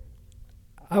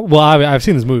 Well, I've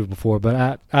seen this movie before,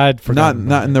 but I'd forgotten.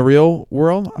 Not in the real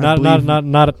world. Not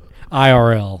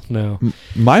IRL. No.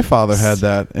 My father had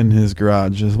that in his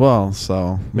garage as well,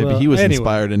 so maybe he was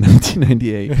inspired in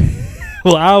 1998.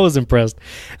 Well, I was impressed.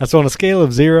 And so on a scale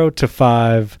of 0 to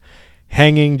 5,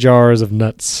 hanging jars of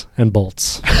nuts and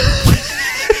bolts.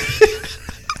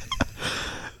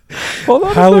 Hold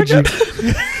on. How would you?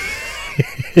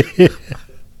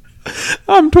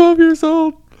 I'm 12 years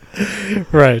old.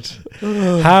 Right.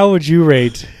 How would you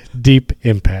rate Deep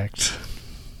Impact?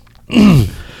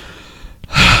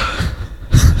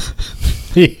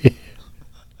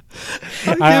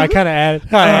 I kind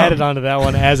of added onto that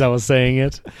one as I was saying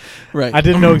it. Right. I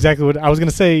didn't know exactly what I was going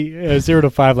to say. 0 to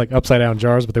 5 like upside down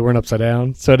jars, but they weren't upside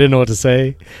down, so I didn't know what to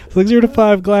say. It's like 0 to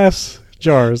 5 glass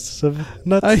jars of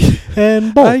nuts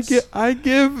and bolts. I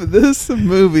give this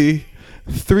movie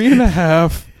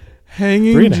 3.5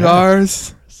 hanging 3.5.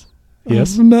 jars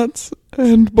Yes. of nuts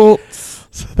and bolts.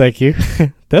 So thank you.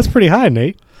 That's pretty high,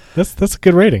 Nate. That's a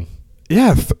good rating.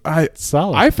 Yeah,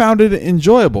 Solid. I found it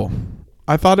enjoyable.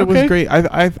 I thought it was Okay. great.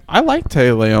 I like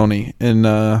Tay Leone and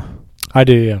I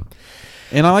do, yeah.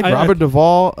 I like Robert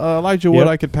Duvall, Elijah Wood. Yep.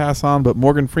 I could pass on, but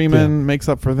Morgan Freeman makes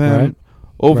up for them. Right.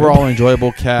 Overall,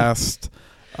 enjoyable cast.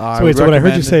 So wait, so what I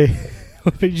heard you say?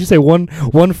 Did you say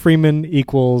one Freeman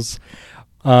equals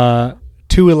 2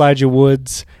 Elijah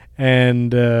Woods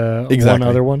and Exactly. one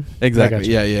other one? Exactly. I got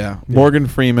you. Yeah. Morgan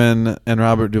Freeman and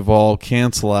Robert Duvall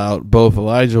cancel out both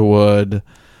Elijah Wood,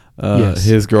 Yes.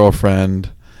 his girlfriend,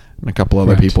 and a couple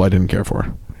other Right. people I didn't care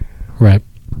for. Right.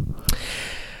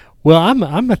 Well, I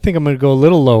think I'm going to go a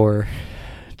little lower,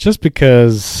 just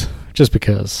because.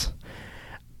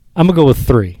 I'm going to go with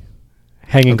 3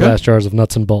 hanging Okay. glass jars of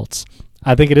nuts and bolts.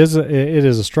 I think it is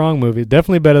a strong movie,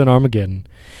 definitely better than Armageddon.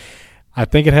 I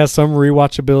think it has some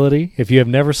rewatchability. If you have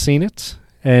never seen it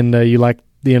and you like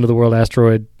the end of the world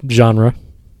asteroid genre,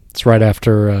 it's right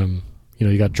after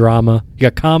you got drama, you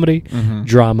got comedy,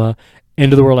 drama,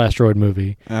 end of the world asteroid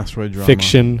movie, Asteroid drama.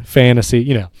 fiction,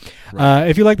 fantasy. Right.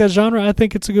 If you like that genre, I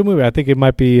think it's a good movie. I think it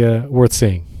might be worth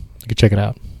seeing. You could check it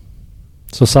out.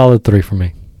 So solid 3 for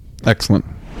me. Excellent.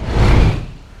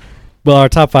 Well, our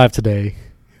top 5 today,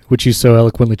 which you so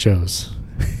eloquently chose,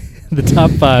 the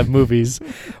top 5 movies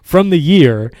from the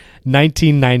year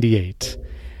 1998.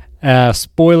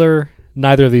 Spoiler: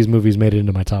 neither of these movies made it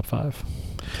into my top 5.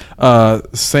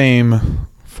 Same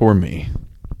for me.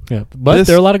 Yeah, but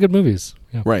there are a lot of good movies.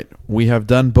 Yeah. Right. We have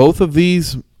done both of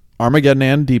these, Armageddon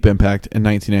and Deep Impact, in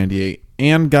 1998.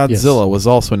 And Godzilla was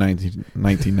also in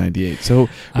 1998. So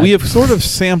we have sort of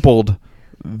sampled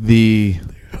the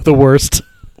worst.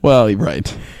 Well,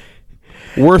 right.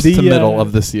 Worst to middle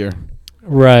of this year.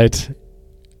 Right.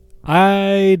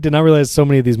 I did not realize so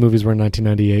many of these movies were in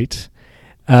 1998.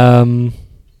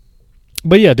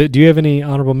 But yeah, do you have any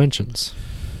honorable mentions?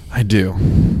 I do.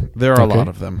 There are Okay. a lot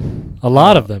of them. A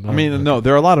lot of them. I mean, no,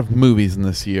 there are a lot of movies in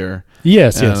this year.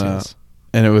 Yes, yes.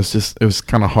 And it was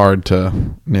kind of hard to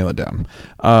nail it down.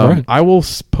 Right. I will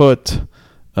put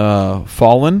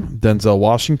Fallen, Denzel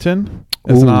Washington,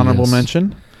 as an honorable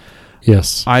mention.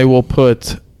 Yes. I will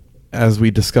put, as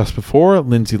we discussed before,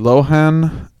 Lindsay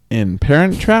Lohan in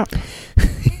Parent Trap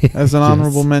as an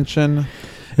honorable mention.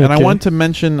 And I Okay. want to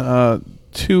mention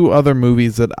 2 other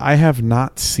movies that I have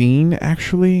not seen,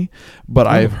 actually, but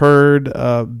I've heard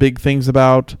big things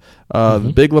about.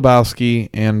 The Big Lebowski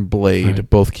and Blade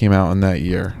both came out in that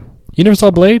year. You never saw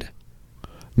Blade?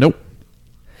 Nope.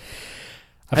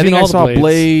 I've seen all the saw Blades.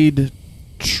 Blade.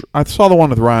 I saw the one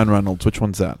with Ryan Reynolds. Which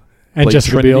one's that? And Blade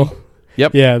Jessica Trinity? Biel.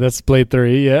 Yep. Yeah, that's Blade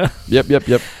 3, yeah.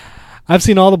 Yep. I've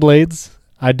seen all the Blades.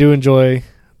 I do enjoy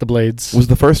the Blades. Was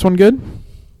the first one good?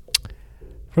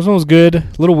 First one was good. A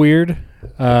little weird.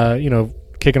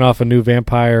 Kicking off a new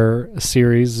vampire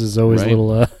series is always a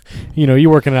little,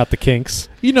 you're working out the kinks.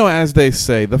 As they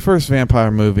say, the first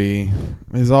vampire movie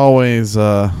is always...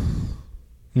 Unless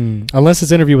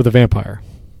it's Interview with a Vampire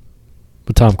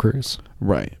with Tom Cruise.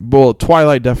 Right. Well,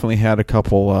 Twilight definitely had a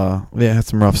couple... they had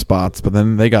some rough spots, but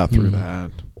then they got through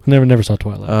that. Never saw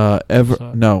Twilight.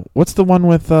 No. What's the one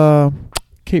with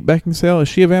Kate Beckinsale? Is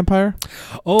she a vampire?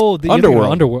 Oh, the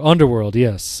Underworld. Underworld,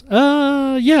 yes.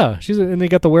 Yeah. And they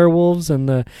got the werewolves and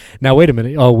the... Now, wait a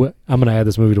minute. Oh, I'm going to add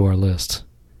this movie to our list.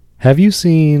 Have you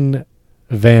seen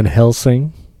Van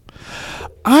Helsing?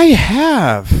 I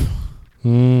have.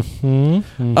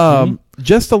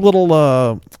 Just a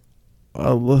little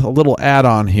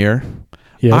add-on here.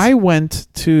 Yes. I went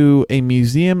to a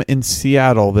museum in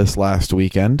Seattle this last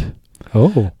weekend.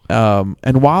 Oh.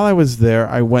 And while I was there,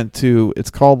 I went to,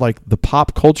 it's called like the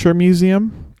Pop Culture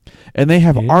Museum, and they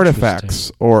have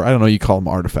artifacts, or I don't know, you call them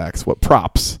artifacts,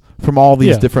 props from all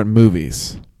these different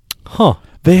movies. Huh.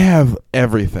 They have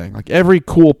everything, like every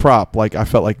cool prop, like I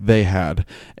felt like they had.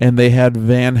 And they had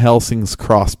Van Helsing's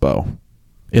crossbow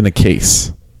in a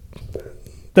case.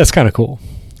 That's kind of cool.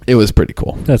 It was pretty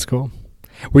cool. That's cool.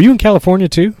 Were you in California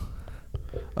too?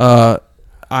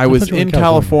 I was in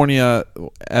California,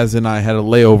 as in I had a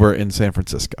layover in San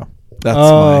Francisco.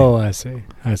 I see.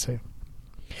 So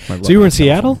you were in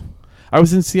Seattle? I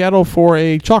was in Seattle for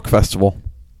a chalk festival.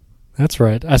 That's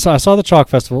right. I saw the chalk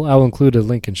festival. I will include a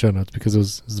link in show notes because it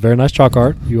was very nice chalk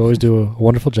art. You always do a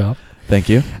wonderful job. Thank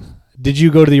you. Did you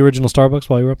go to the original Starbucks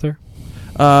while you were up there?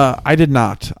 I did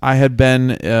not. I had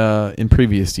been in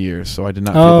previous years, so I did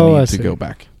not feel Oh, the I need to see. go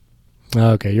back.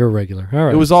 Okay, you're a regular. All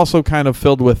right. It was also kind of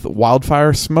filled with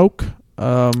wildfire smoke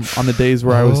on the days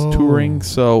where I was Oh. touring,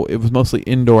 so it was mostly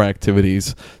indoor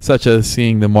activities, such as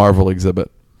seeing the Marvel exhibit.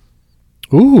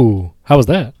 Ooh, how was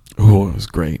that? Oh, it was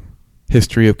great.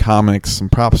 History of comics, some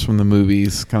props from the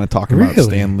movies, kind of talking about Really?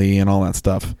 Stan Lee and all that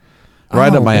stuff.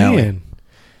 Right up my alley.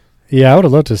 Yeah, I would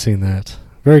have loved to have seen that.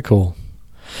 Very cool.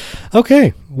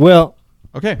 Okay, well,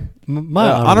 Okay. my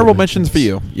honorable mentions for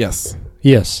you. Yes.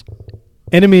 Yes.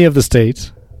 Enemy of the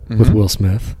State with Mhm. Will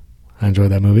Smith. I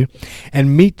enjoyed that movie.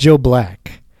 And Meet Joe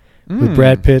Black with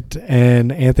Brad Pitt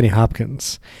and Anthony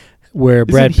Hopkins, where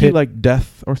Brad Isn't Pitt he like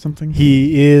death or something?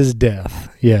 he is death.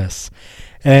 Yes.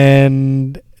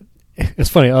 And it's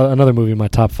funny, another movie in my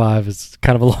top 5 is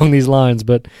kind of along these lines,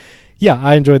 but yeah,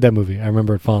 I enjoyed that movie. I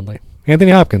remember it fondly.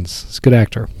 Anthony Hopkins is a good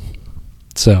actor.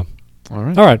 So, All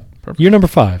right. all right. Perfect. You're number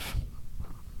 5.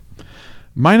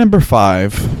 My number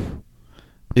 5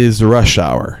 is Rush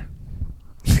Hour,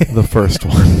 the first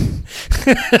one.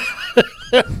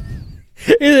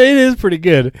 It is pretty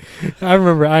good. I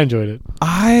remember I enjoyed it.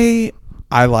 I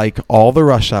like all the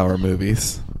Rush Hour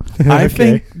movies. I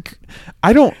Okay. think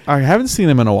I haven't seen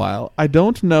them in a while. I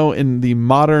don't know in the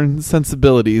modern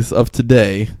sensibilities of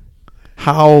today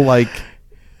how like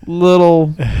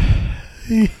little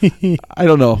I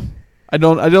don't know. I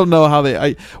don't know how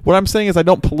they what I'm saying is I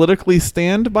don't politically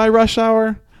stand by Rush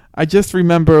Hour. I just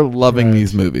remember loving Right.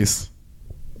 these movies.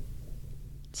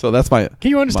 So that's my Can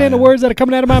you understand my- the words that are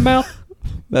coming out of my mouth?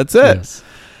 That's it. Yes.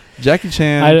 Jackie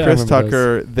Chan, I Chris remember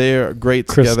Tucker, they're great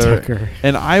Chris together. Tucker.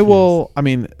 And I will, I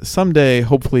mean, someday,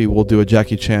 hopefully, we'll do a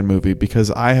Jackie Chan movie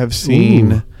because I have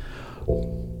seen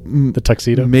The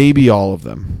Tuxedo. maybe all of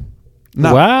them.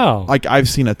 Not, Wow. Like, I've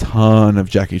seen a ton of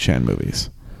Jackie Chan movies.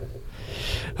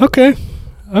 Okay.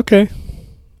 Okay.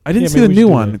 I didn't Yeah, see maybe the we new should do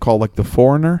one that. called, like, The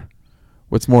Foreigner.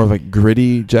 What's more of like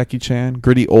gritty Jackie Chan,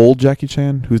 gritty old Jackie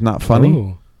Chan, who's not funny.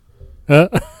 Ooh. I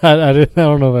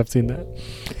don't know if I've seen that.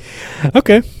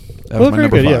 Okay. That Well, was my very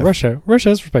number good. 5. Yeah, Russia. Russia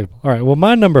is respectable. All right. Well,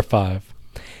 my number 5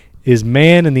 is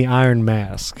Man in the Iron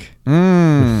Mask.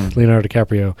 Leonardo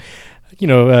DiCaprio. You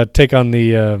know, take on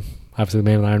the obviously the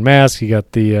Man in the Iron Mask. You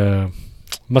got the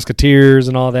Musketeers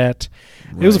and all that.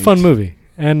 It was a fun Right. movie,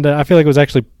 and I feel like it was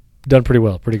actually done pretty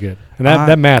well, pretty good. And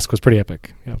that mask was pretty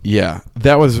epic. Yeah. Yeah,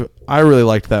 that was. I really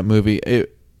liked that movie.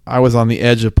 I was on the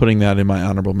edge of putting that in my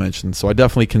honorable mention, so I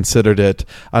definitely considered it.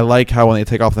 I like how when they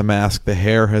take off the mask, the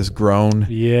hair has grown.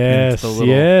 Yes. the little-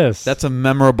 Yes. That's a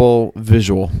memorable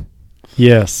visual.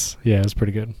 Yes. Yeah, it's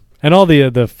pretty good. And all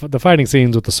the fighting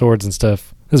scenes with the swords and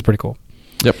stuff is pretty cool.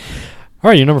 Yep. All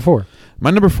right, you're number 4. My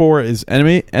number 4 is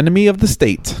Enemy of the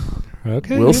State.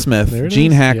 Okay. Will yeah, Smith, there it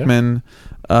Gene is. Hackman.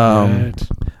 Right.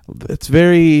 It's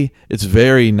very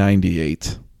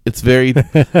 98. It's very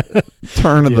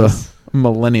turn of Yes. the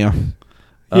millennium.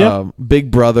 Yep.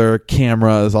 Big Brother,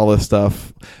 cameras, all this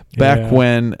stuff. Back Yeah.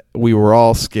 when we were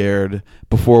all scared,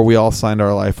 before we all signed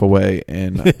our life away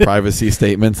in privacy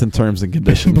statements and terms and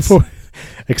conditions. Before,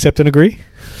 accept and agree.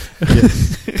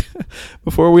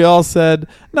 Before we all said,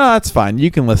 no, that's fine.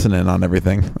 You can listen in on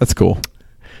everything. That's cool.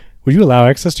 Would you allow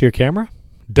access to your camera?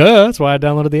 Duh. That's why I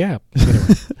downloaded the app. Anyway.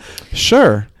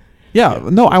 Sure. Yeah.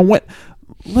 No,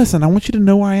 listen, I want you to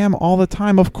know where I am all the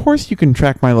time. Of course you can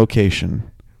track my location.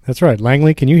 That's right.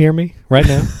 Langley, can you hear me right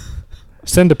now?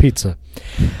 Send a pizza.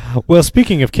 Well,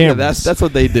 speaking of cameras. Yeah, that's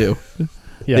what they do.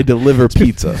 Yeah, They deliver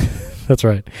pizza. that's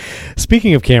right.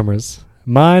 Speaking of cameras,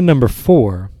 my number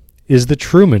 4 is The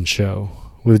Truman Show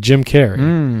with Jim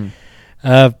Carrey.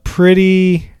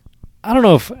 Pretty, I don't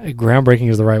know if groundbreaking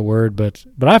is the right word, but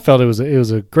I felt it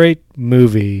was a great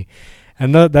movie.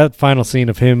 And that final scene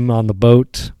of him on the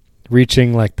boat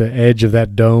reaching like the edge of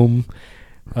that dome,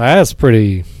 that's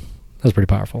pretty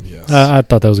powerful. Yes. I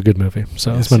thought that was a good movie.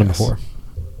 So that's my number 4.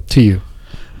 To you.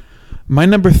 My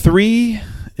number 3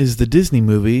 is the Disney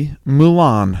movie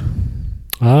Mulan.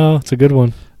 Oh, it's a good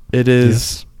one. It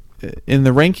is in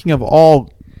the ranking of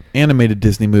all animated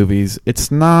Disney movies. It's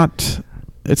not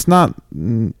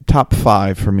top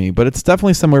 5 for me, but it's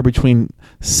definitely somewhere between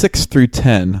 6 through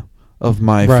 10 of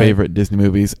my Right. favorite Disney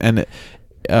movies. And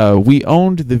we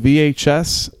owned the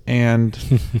VHS, and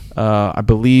I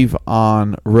believe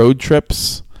on road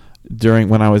trips during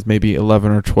when I was maybe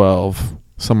 11 or 12,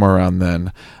 somewhere around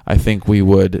then, I think we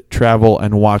would travel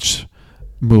and watch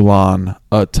Mulan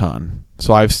a ton.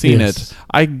 So I've seen Yes. it.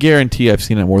 I guarantee I've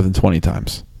seen it more than 20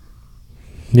 times.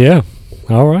 Yeah.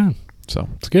 All right. So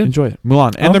It's good. enjoy it.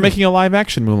 Mulan. And Okay. they're making a live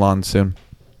action Mulan soon.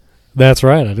 That's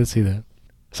right. I did see that.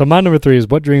 So my number 3 is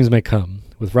What Dreams May Come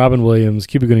with Robin Williams,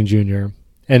 Cuba Gooding Jr.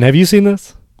 And have you seen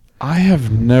this? I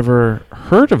have never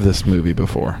heard of this movie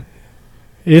before.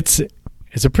 It's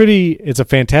a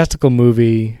fantastical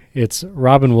movie. It's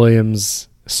Robin Williams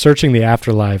searching the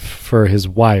afterlife for his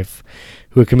wife,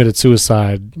 who had committed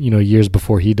suicide, years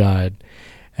before he died.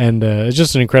 And it's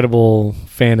just an incredible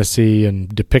fantasy and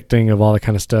depicting of all that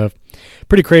kind of stuff.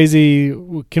 Pretty crazy,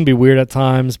 can be weird at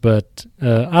times, but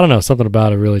I don't know, something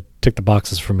about it really ticked the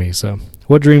boxes for me. So,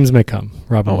 What Dreams May Come,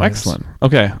 Robin Williams. Excellent.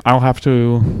 Okay, I'll have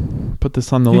to put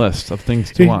this on the list of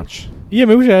things to watch. Yeah,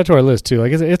 maybe we should add it to our list too.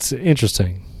 Like it's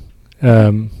interesting.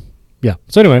 Yeah.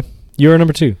 So anyway, you're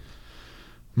number 2.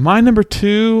 My number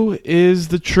 2 is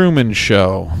The Truman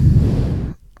Show.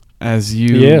 As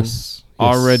you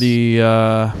already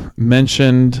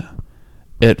mentioned,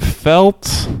 it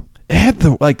had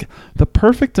the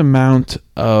perfect amount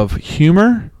of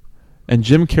humor and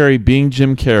Jim Carrey being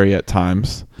Jim Carrey at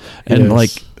times, and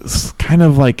kind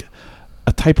of like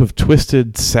a type of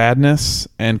twisted sadness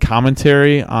and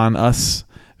commentary on us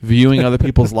viewing other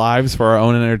people's lives for our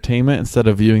own entertainment instead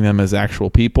of viewing them as actual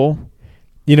people.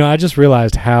 I just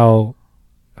realized how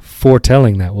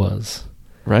foretelling that was.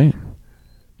 Right?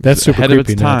 That's super ahead creepy. Of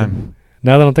its time.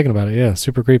 Now that I'm thinking about it, yeah,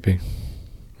 super creepy.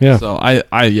 Yeah. So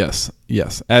yes.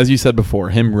 As you said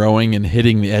before, him rowing and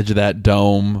hitting the edge of that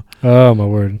dome. Oh my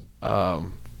word.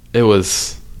 It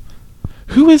was.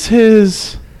 Who is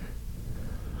his?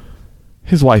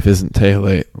 His wife isn't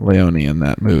Téa Leoni in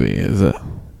that movie, is it?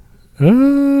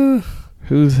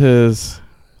 Who's his?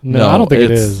 No, I don't think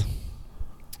it is.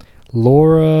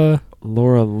 Laura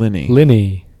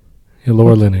Linney. Yeah,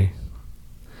 Laura Linney.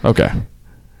 Okay.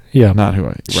 Yeah. Not who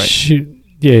I. Right.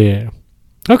 Yeah.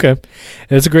 Okay.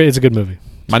 It's a good movie.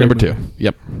 My number 2.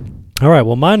 Yep. All right.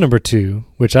 Well, my number 2,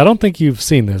 which I don't think you've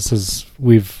seen this, as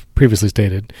we've previously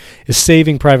stated, is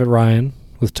Saving Private Ryan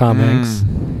with Tom Hanks.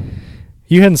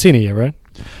 You hadn't seen it yet, right?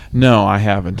 No, I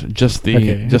haven't. Just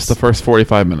the first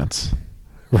 45 minutes.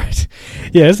 Right.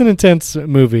 Yeah, it's an intense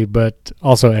movie, but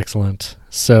also excellent.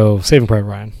 So, Saving Private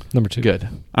Ryan, number 2. Good.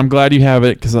 I'm glad you have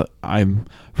it because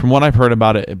from what I've heard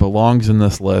about it, it belongs in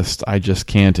this list. I just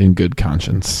can't, in good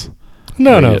conscience.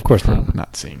 No, of course not.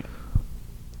 Not seeing it.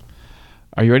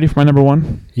 Are you ready for my number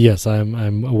 1? Yes,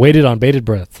 I'm waited on bated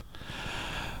breath.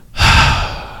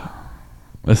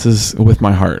 This is with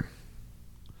my heart.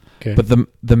 Okay. But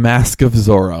the Mask of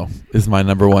Zorro is my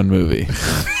number 1 movie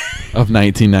of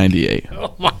 1998.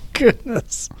 Oh my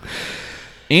goodness.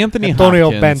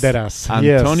 Antonio Hopkins, Banderas.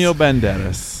 Antonio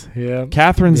Banderas. Yeah.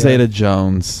 Catherine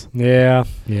Zeta-Jones. Yeah.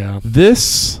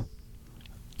 This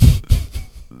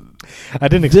I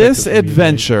didn't expect this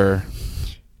adventure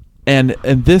and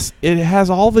this, it has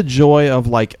all the joy of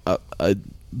like a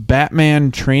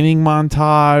Batman training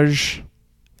montage.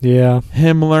 Yeah.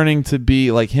 Him learning to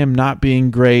be like him not being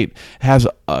great. Has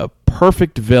a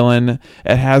perfect villain.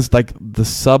 It has like the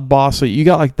sub boss. So you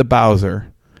got like the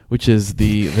Bowser, which is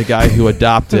the guy who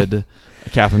adopted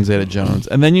Catherine Zeta-Jones.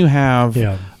 And then you have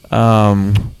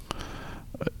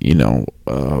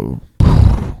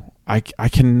I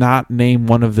cannot name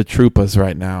one of the Troopas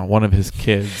right now. One of his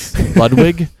kids.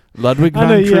 Ludwig von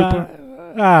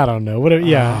Troopa. I don't know. Whatever.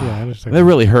 Yeah. I understand. That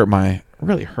really hurt my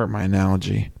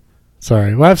analogy.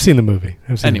 Sorry. Well, I've seen the movie.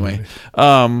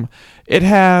 It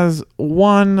has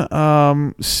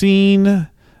one scene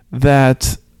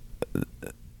that,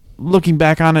 looking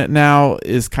back on it now,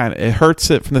 is it hurts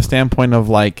it from the standpoint of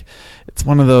like it's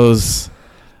one of those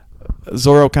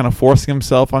Zorro kind of forcing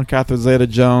himself on Catherine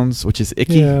Zeta-Jones, which is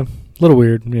icky. Yeah, a little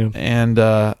weird. Yeah,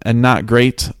 and not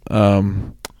great.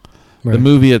 Right. The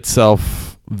movie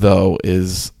itself, though,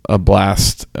 is a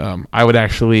blast. I would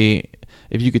actually,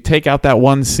 if you could take out that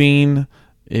one scene,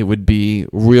 it would be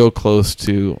real close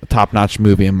to a top-notch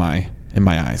movie in my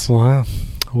eyes. Wow.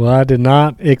 Well, I did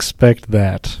not expect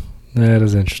that. That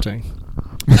is interesting.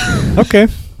 Okay.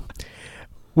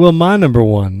 Well, my number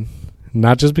 1,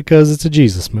 not just because it's a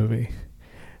Jesus movie,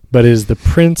 but is The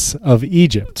Prince of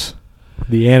Egypt,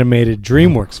 the animated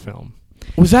DreamWorks film.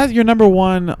 Was that your number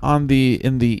 1 in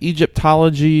the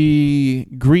Egyptology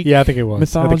Greek? Yeah, I think it was.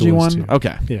 Mythology one? Too.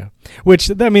 Okay. Yeah. Which,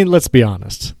 I mean, let's be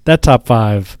honest. That top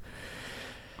 5,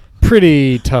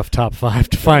 pretty tough top 5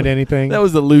 to find anything. That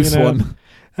was a loose one.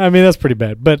 I mean, that's pretty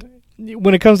bad. But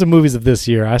when it comes to movies of this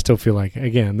year, I still feel like,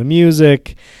 again, the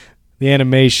music, the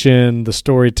animation, the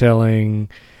storytelling.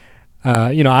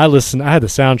 I had the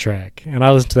soundtrack, and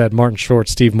I listened to that Martin Short,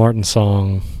 Steve Martin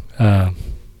song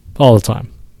all the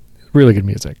time. Really good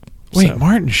music. Wait,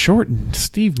 Martin Short and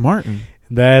Steve Martin.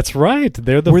 That's right.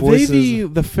 They're the voices. Were they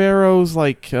the pharaohs,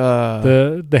 like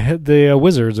the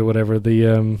wizards or whatever,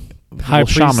 the high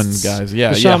shaman guys?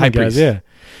 Yeah, high priests. Yeah.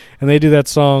 And they do that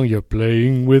song, "You're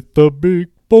playing with the big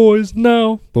boys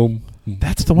now." Boom,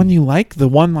 That's the one you like? The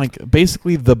one, like,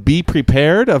 basically the Be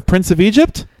Prepared of Prince of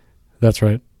Egypt? That's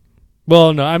right.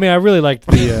 Well, no, I mean, I really liked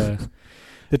the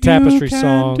Tapestry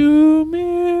song. Do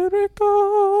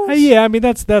miracles. Yeah, I mean,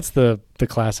 that's the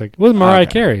classic. It was Mariah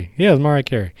Okay. Carey. Yeah, it was Mariah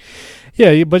Carey.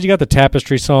 Yeah, but you got the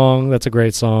Tapestry song. That's a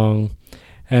great song.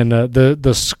 And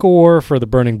the score for The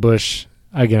Burning Bush,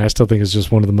 again, I still think is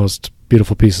just one of the most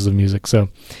beautiful pieces of music. So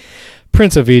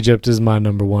Prince of Egypt is my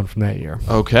number one from that year.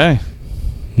 Okay.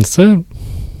 That's it.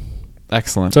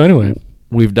 Excellent. So anyway,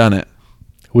 We've done it.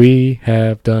 we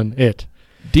have done it.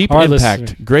 Deep Our Impact,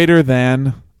 listener- greater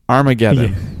than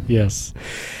Armageddon. Yes.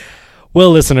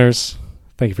 Well, listeners,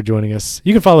 thank you for joining us.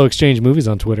 You can follow Exchange Movies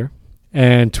on Twitter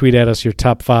and tweet at us your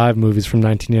top 5 movies from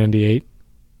 1998.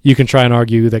 You can try and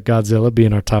argue that Godzilla be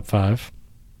in our top 5.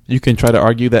 You can try to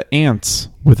argue that Ants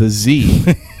with a Z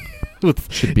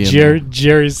With should be in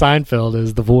Jerry Seinfeld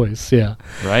as the voice, yeah.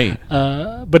 there. Right.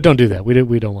 But don't do that. We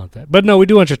don't want that. But no, we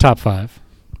do want your top 5.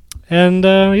 And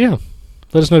yeah,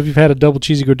 let us know if you've had a double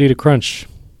cheesy gordita crunch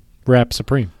wrap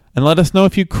supreme. And let us know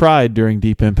if you cried during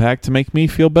Deep Impact to make me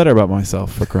feel better about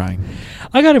myself for crying.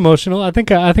 I got emotional. I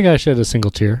think I shed a single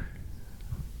tear.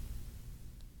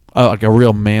 Oh, like a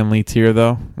real manly tear,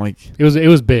 though. Like It was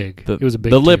big. It was a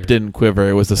big. The lip tear. didn't quiver.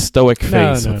 It was a stoic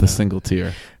face No, with no. a single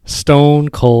tear. Stone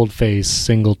cold face,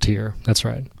 single tear. That's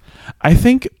right. I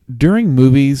think during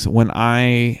movies when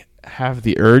I have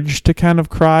the urge to kind of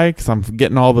cry because I'm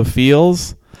getting all the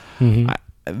feels, Mm-hmm.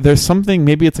 there's something,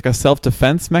 maybe it's like a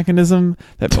self-defense mechanism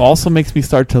that also makes me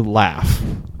start to laugh.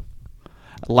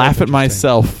 Laugh at interesting.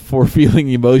 myself for feeling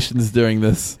emotions during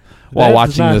this while That does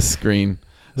watching not- this screen.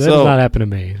 That So- does not happen to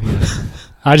me. Yeah.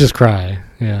 I just cry.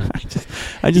 Yeah.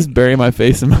 I just bury my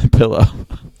face in my pillow.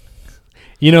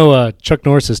 You know, Chuck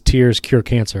Norris's tears cure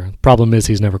cancer. Problem is,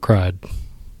 he's never cried.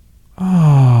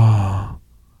 Oh,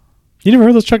 You never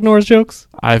heard those Chuck Norris jokes?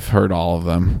 I've heard all of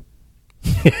them.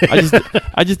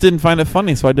 I just didn't find it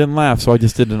funny, so I didn't laugh. So I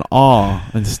just did an awe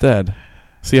instead.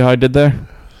 See how I did there?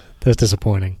 That's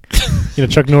disappointing. You know,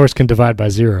 Chuck Norris can divide by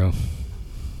 0.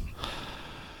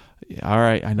 Yeah, all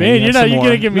right, I know. Man, you have you're some more.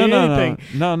 gonna give me no, anything.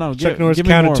 No. Chuck Norris give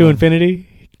me counted more to of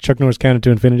infinity. Chuck Norris counted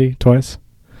to infinity twice.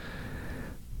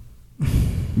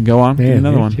 them. Go on. Give me Man,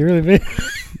 another one. You really made...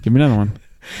 Give me another one.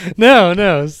 No,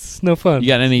 it's no fun. You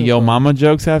got any It's no Yo fun. Mama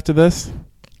jokes after this?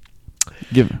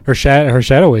 Give. Her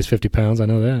shadow weighs 50 pounds. I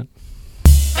know that.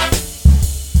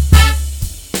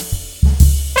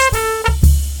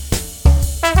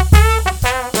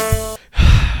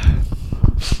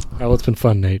 Oh, well, it's been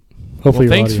fun, Nate. Hopefully, Well, your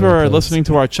thanks audio for improves. listening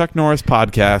to our Chuck Norris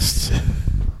podcast.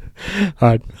 All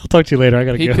right, I'll talk to you later. I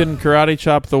gotta He go. couldn't karate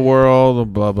chop the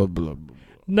world. Blah blah blah.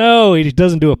 No, he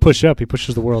doesn't do a push up. He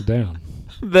pushes the world down.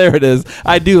 There it is.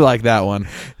 I do like that one.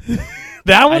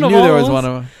 That I one. knew of all there was ones? one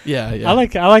of them. Yeah, yeah. I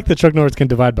like that Chuck Norris can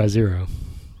divide by 0.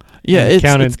 Yeah, and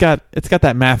counted. it's got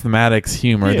that mathematics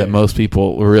humor Yeah. that most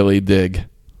people really dig.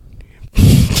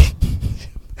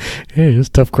 Hey, it's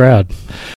a tough crowd.